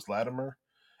Lewis Latimer.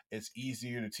 It's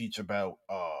easier to teach about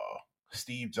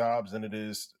Steve Jobs than it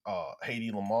is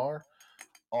Haiti Lamar.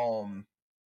 Um,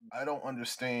 I don't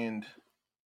understand.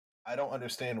 I don't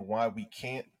understand why we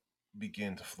can't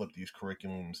begin to flip these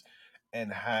curriculums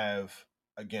and have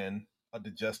again a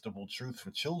digestible truth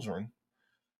for children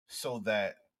so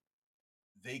that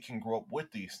they can grow up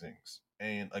with these things.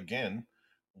 And again,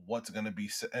 what's going to be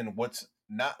said and what's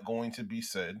not going to be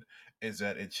said is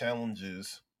that it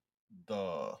challenges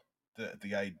the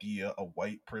the idea of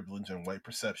white privilege and white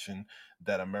perception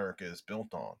that America is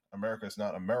built on. America is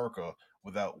not America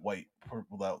without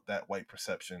that white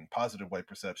perception, positive white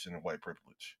perception and white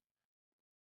privilege.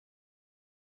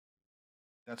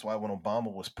 That's why when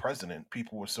Obama was president,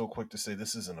 people were so quick to say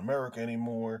this isn't America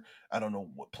anymore. I don't know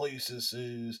what place this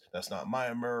is. That's not my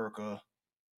America.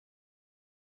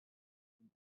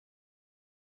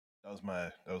 That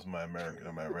was my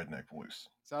American, my redneck voice.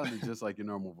 Sounded just like your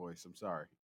normal voice. I'm sorry.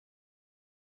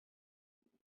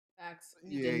 Facts.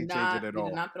 You ain't changing at You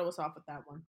did all. not throw us off with that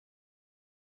one.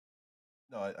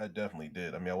 No, I definitely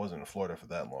did. I mean, I wasn't in Florida for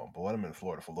that long, but when I'm in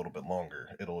Florida for a little bit longer,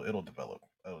 it'll develop.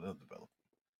 It'll develop.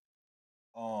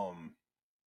 Um,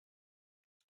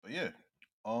 but yeah,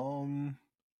 um,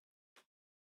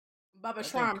 Bubba I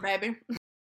Schwarm, think baby.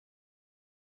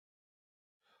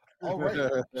 all right.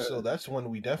 So that's one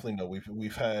we definitely know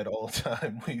we've had all the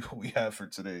time we have for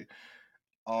today.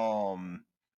 Um,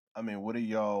 I mean, what are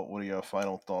y'all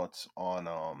final thoughts on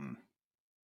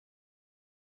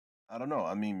I don't know.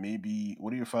 I mean, maybe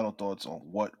what are your final thoughts on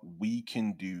what we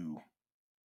can do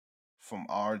from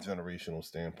our generational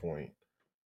standpoint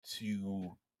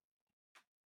to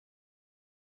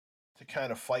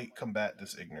kind of combat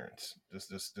this ignorance,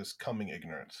 this coming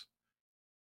ignorance?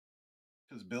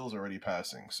 Because bills are already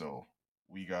passing, so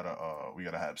we gotta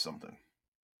have something.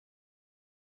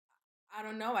 I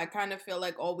don't know. I kind of feel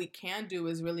like all we can do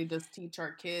is really just teach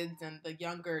our kids and the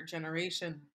younger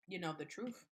generation, the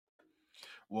truth.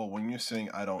 Well, when you're saying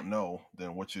I don't know,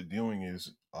 then what you're doing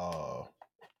is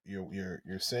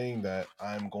you're saying that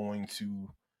I'm going to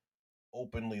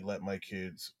openly let my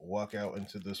kids walk out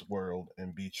into this world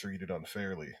and be treated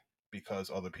unfairly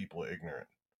because other people are ignorant.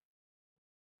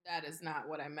 That is not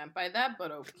what I meant by that,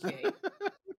 but okay.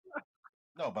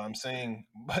 No, but I'm saying,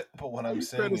 but what Why I'm you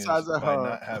saying is criticizing by her?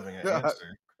 not having an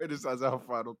answer. Criticizing her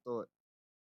final thought.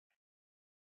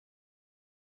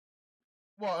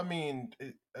 Well, I mean,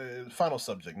 final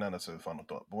subject, not necessarily final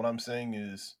thought. But what I'm saying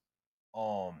is,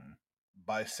 um,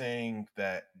 by saying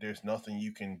that there's nothing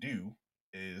you can do,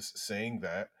 is saying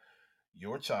that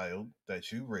your child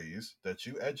that you raise, that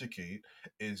you educate,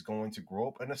 is going to grow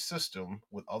up in a system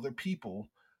with other people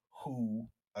who,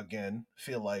 again,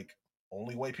 feel like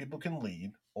only white people can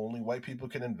lead, only white people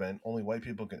can invent, only white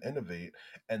people can innovate,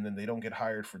 and then they don't get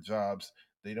hired for jobs.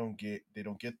 They don't get,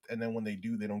 and then when they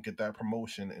do, they don't get that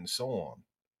promotion and so on.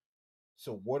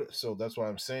 So that's why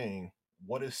I'm saying,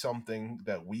 what is something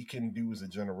that we can do as a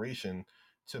generation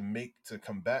to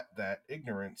combat that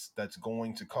ignorance that's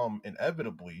going to come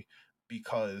inevitably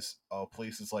because of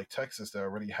places like Texas that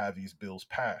already have these bills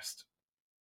passed?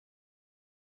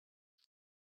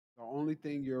 The only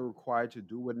thing you're required to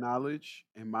do with knowledge,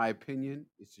 in my opinion,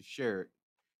 is to share it.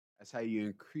 That's how you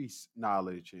increase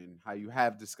knowledge and how you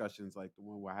have discussions like the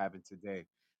one we're having today.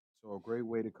 So, a great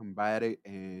way to combat it,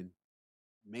 and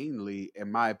mainly,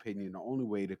 in my opinion, the only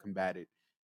way to combat it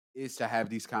is to have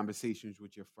these conversations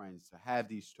with your friends, to have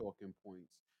these talking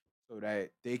points so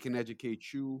that they can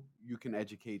educate you, you can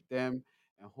educate them,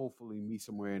 and hopefully meet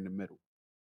somewhere in the middle.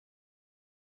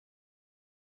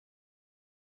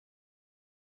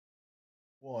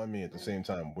 Well, I mean, at the And same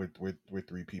time, we're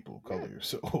three people of yeah, color,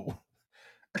 so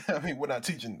I mean, we're not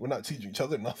teaching each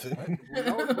other but nothing. who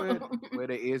knows where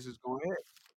the ears is going to hit.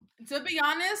 To be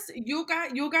honest, you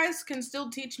guys can still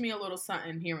teach me a little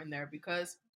something here and there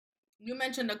because you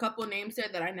mentioned a couple names there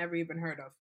that I never even heard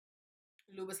of.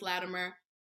 Lewis Latimer,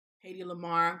 Haiti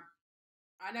Lamar.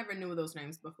 I never knew those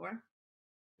names before.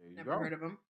 There you Never go. heard of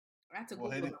them. I had to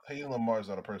Well, Google them. Hayden Lamar is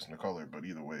not a person of color, but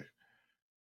either way,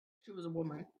 She was a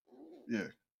woman. yeah.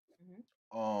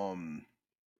 Hmm. Um,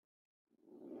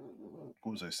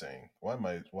 what was I saying? Why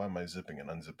am I zipping and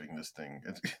unzipping this thing?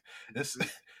 It's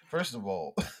first of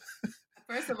all,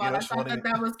 First of you all, know, I it's thought funny.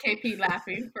 that was KP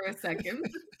laughing for a second.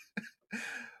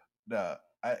 Nah,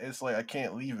 it's like I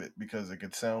can't leave it because it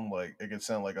could sound like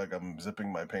I'm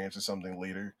zipping my pants or something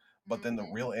later. But then the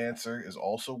Hmm. real answer is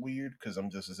also weird because I'm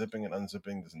just zipping and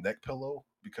unzipping this neck pillow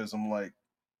because I'm like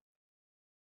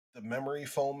the memory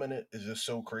foam in it is just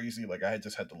so crazy. Like I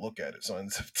just had to look at it, so I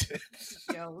unzipped it.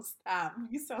 Yo, stop.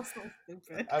 You sound so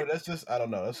stupid. That's just I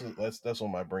don't know. That's where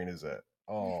my brain is at.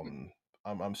 Um,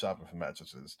 I'm shopping for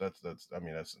mattresses. That's I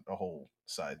mean that's a whole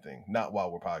side thing. Not while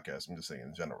we're podcasting. I'm just saying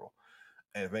in general.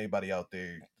 And if anybody out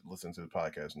there listening to the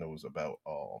podcast knows about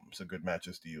some good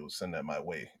mattress deals, send that my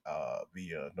way.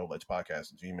 Via No Ledge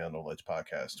Podcast, Gmail, No Ledge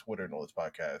Podcast, Twitter, No Ledge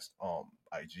Podcast,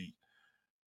 IG.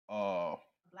 Uh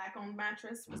Black owned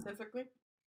mattress specifically.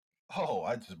 oh,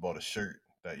 I just bought a shirt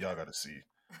that y'all gotta see.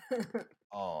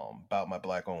 About my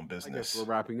black owned I guess we're business.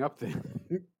 wrapping up then.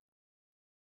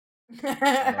 But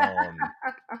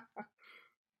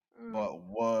Mm. but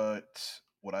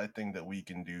what I think that we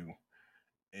can do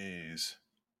is,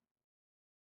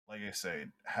 like I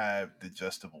said, have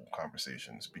digestible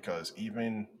conversations because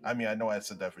even I mean I know I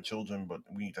said that for children, but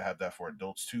we need to have that for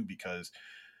adults too because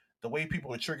the way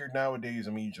people are triggered nowadays,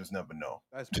 I mean you just never know.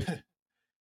 That's big.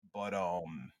 But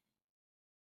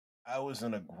I was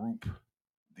in a group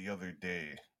the other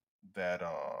day that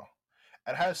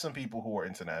it has some people who are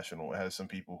international, it has some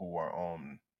people who are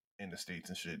in the States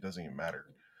and shit, it doesn't even matter.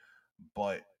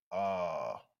 But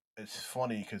uh it's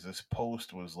funny because this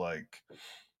post was like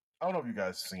I don't know if you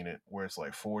guys seen it, where it's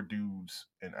like four dudes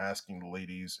and asking the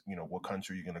ladies, what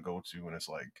country you're gonna go to, and it's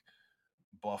like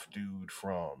buff dude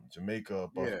from Jamaica,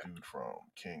 buff Yeah. dude from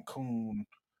Cancun.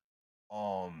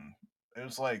 Um, it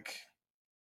was like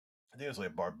I think it was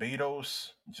like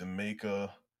Barbados,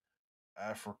 Jamaica,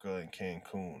 Africa, and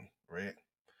Cancun, right?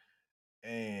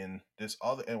 And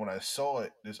when I saw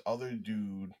it, this other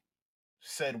dude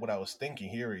said what I was thinking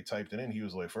here. He typed it in. He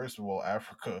was like, first of all,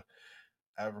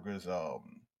 Africa's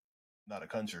not a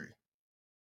country,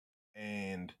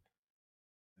 and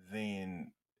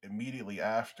then immediately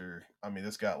after, I mean,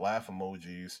 this got laugh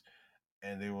emojis,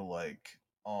 and they were like,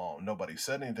 nobody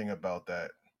said anything about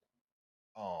that.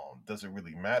 Doesn't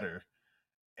really matter.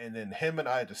 And then him and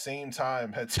I at the same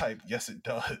time had typed, yes, it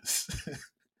does.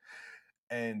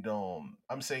 And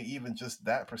I'm saying even just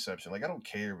that perception, like I don't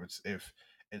care if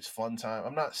it's fun time.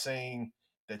 I'm not saying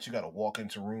that you got to walk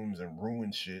into rooms and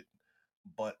ruin shit,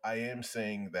 but I am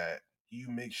saying that you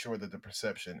make sure that the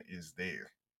perception is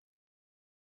there.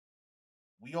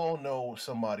 We all know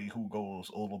somebody who goes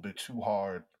a little bit too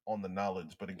hard on the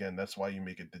knowledge, but again, that's why you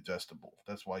make it digestible.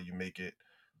 That's why you make it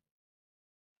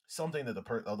something that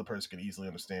the other person can easily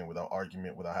understand without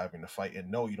argument, without having to fight.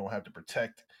 And no, you don't have to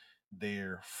protect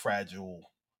their fragile,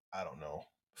 I don't know,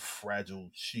 fragile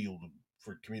shield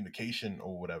for communication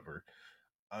or whatever.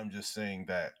 I'm just saying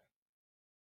that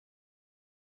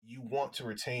you want to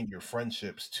retain your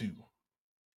friendships too,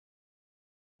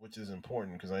 which is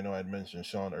important because I know I'd mentioned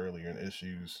Sean earlier in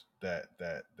issues that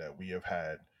we have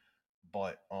had,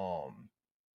 but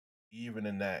even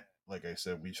in that, like I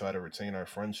said, we try to retain our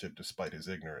friendship despite his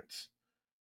ignorance.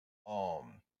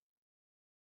 Um,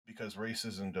 because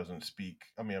racism doesn't speak.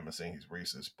 I mean, I'm not saying he's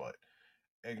racist, but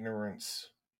ignorance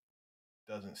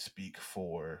doesn't speak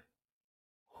for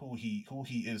who he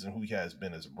is and who he has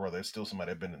been as a brother. It's still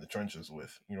somebody I've been in the trenches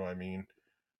with. You know what I mean?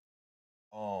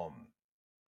 Um,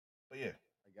 but yeah,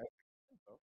 I guess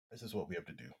so. this is what we have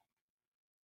to do.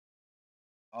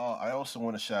 I also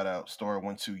want to shout out store I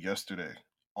went to yesterday.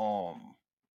 Um,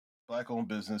 Black owned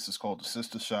business is called the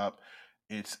Sister Shop.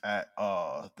 It's at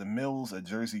the Mills at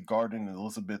Jersey Garden in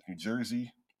Elizabeth, New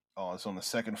Jersey. It's on the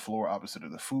second floor opposite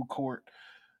of the food court.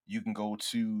 You can go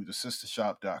to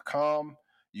thesistershop.com.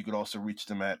 You could also reach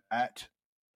them at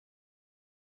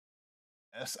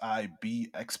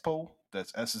SIB Expo.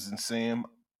 That's S is in Sam,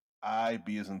 I,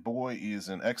 B is in boy, E is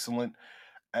in excellent,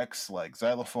 X like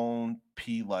xylophone,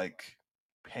 P like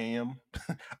Pam,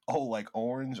 O like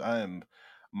orange. I am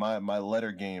my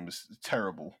letter game is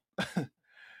terrible.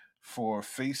 For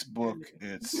Facebook,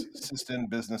 it's System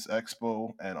Business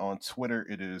Expo, and on Twitter,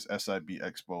 it is SIB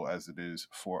Expo as it is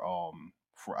for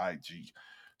IG.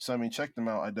 So I mean, check them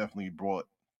out. I definitely brought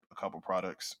a couple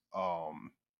products.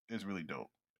 It's really dope.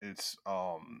 It's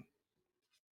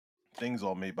things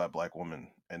all made by Black women,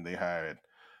 and they had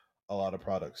a lot of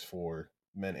products for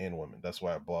men and women. That's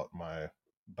why I bought my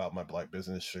about my Black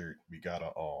business shirt. We got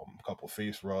a couple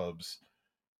face rubs,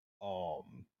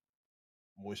 um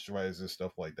moisturizers,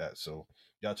 stuff like that. So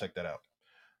y'all check that out.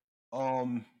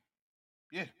 Um,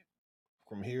 yeah.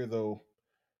 From here though,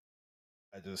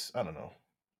 I don't know.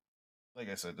 Like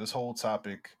I said, this whole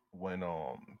topic when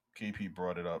KP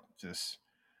brought it up, just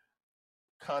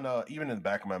kind of even in the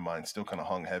back of my mind, still kind of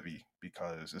hung heavy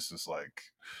because this is like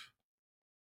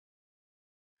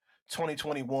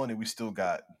 2021 and we still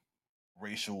got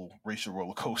racial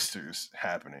roller coasters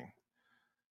happening.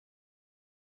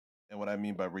 And what I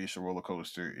mean by racial roller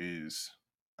coaster is,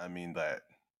 I mean that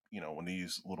when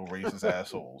these little racist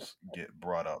assholes get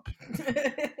brought up,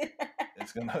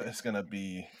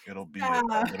 it'll be a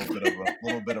Stop.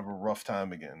 little bit of a rough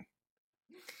time again.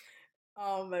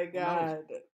 Oh my Who knows?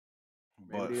 god.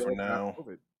 Maybe But they for all got now,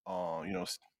 COVID.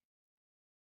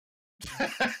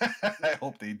 I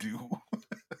hope they do.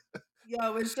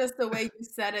 Yo, it's just the way you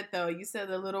said it though. You said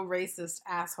the little racist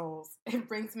assholes. It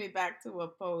brings me back to a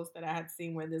post that I had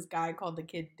seen where this guy called the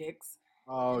kid dicks.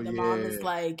 Oh And the mom yeah. is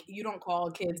like, you don't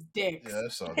call kids dicks. Yeah, I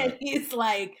saw And that. he's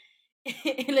like,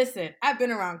 listen, I've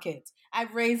been around kids.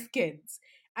 I've raised kids.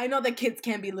 I know that kids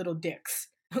can be little dicks.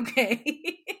 Okay?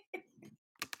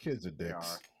 Kids are They are.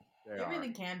 dicks. They They are.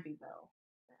 really can be though.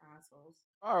 They're assholes.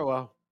 Oh well.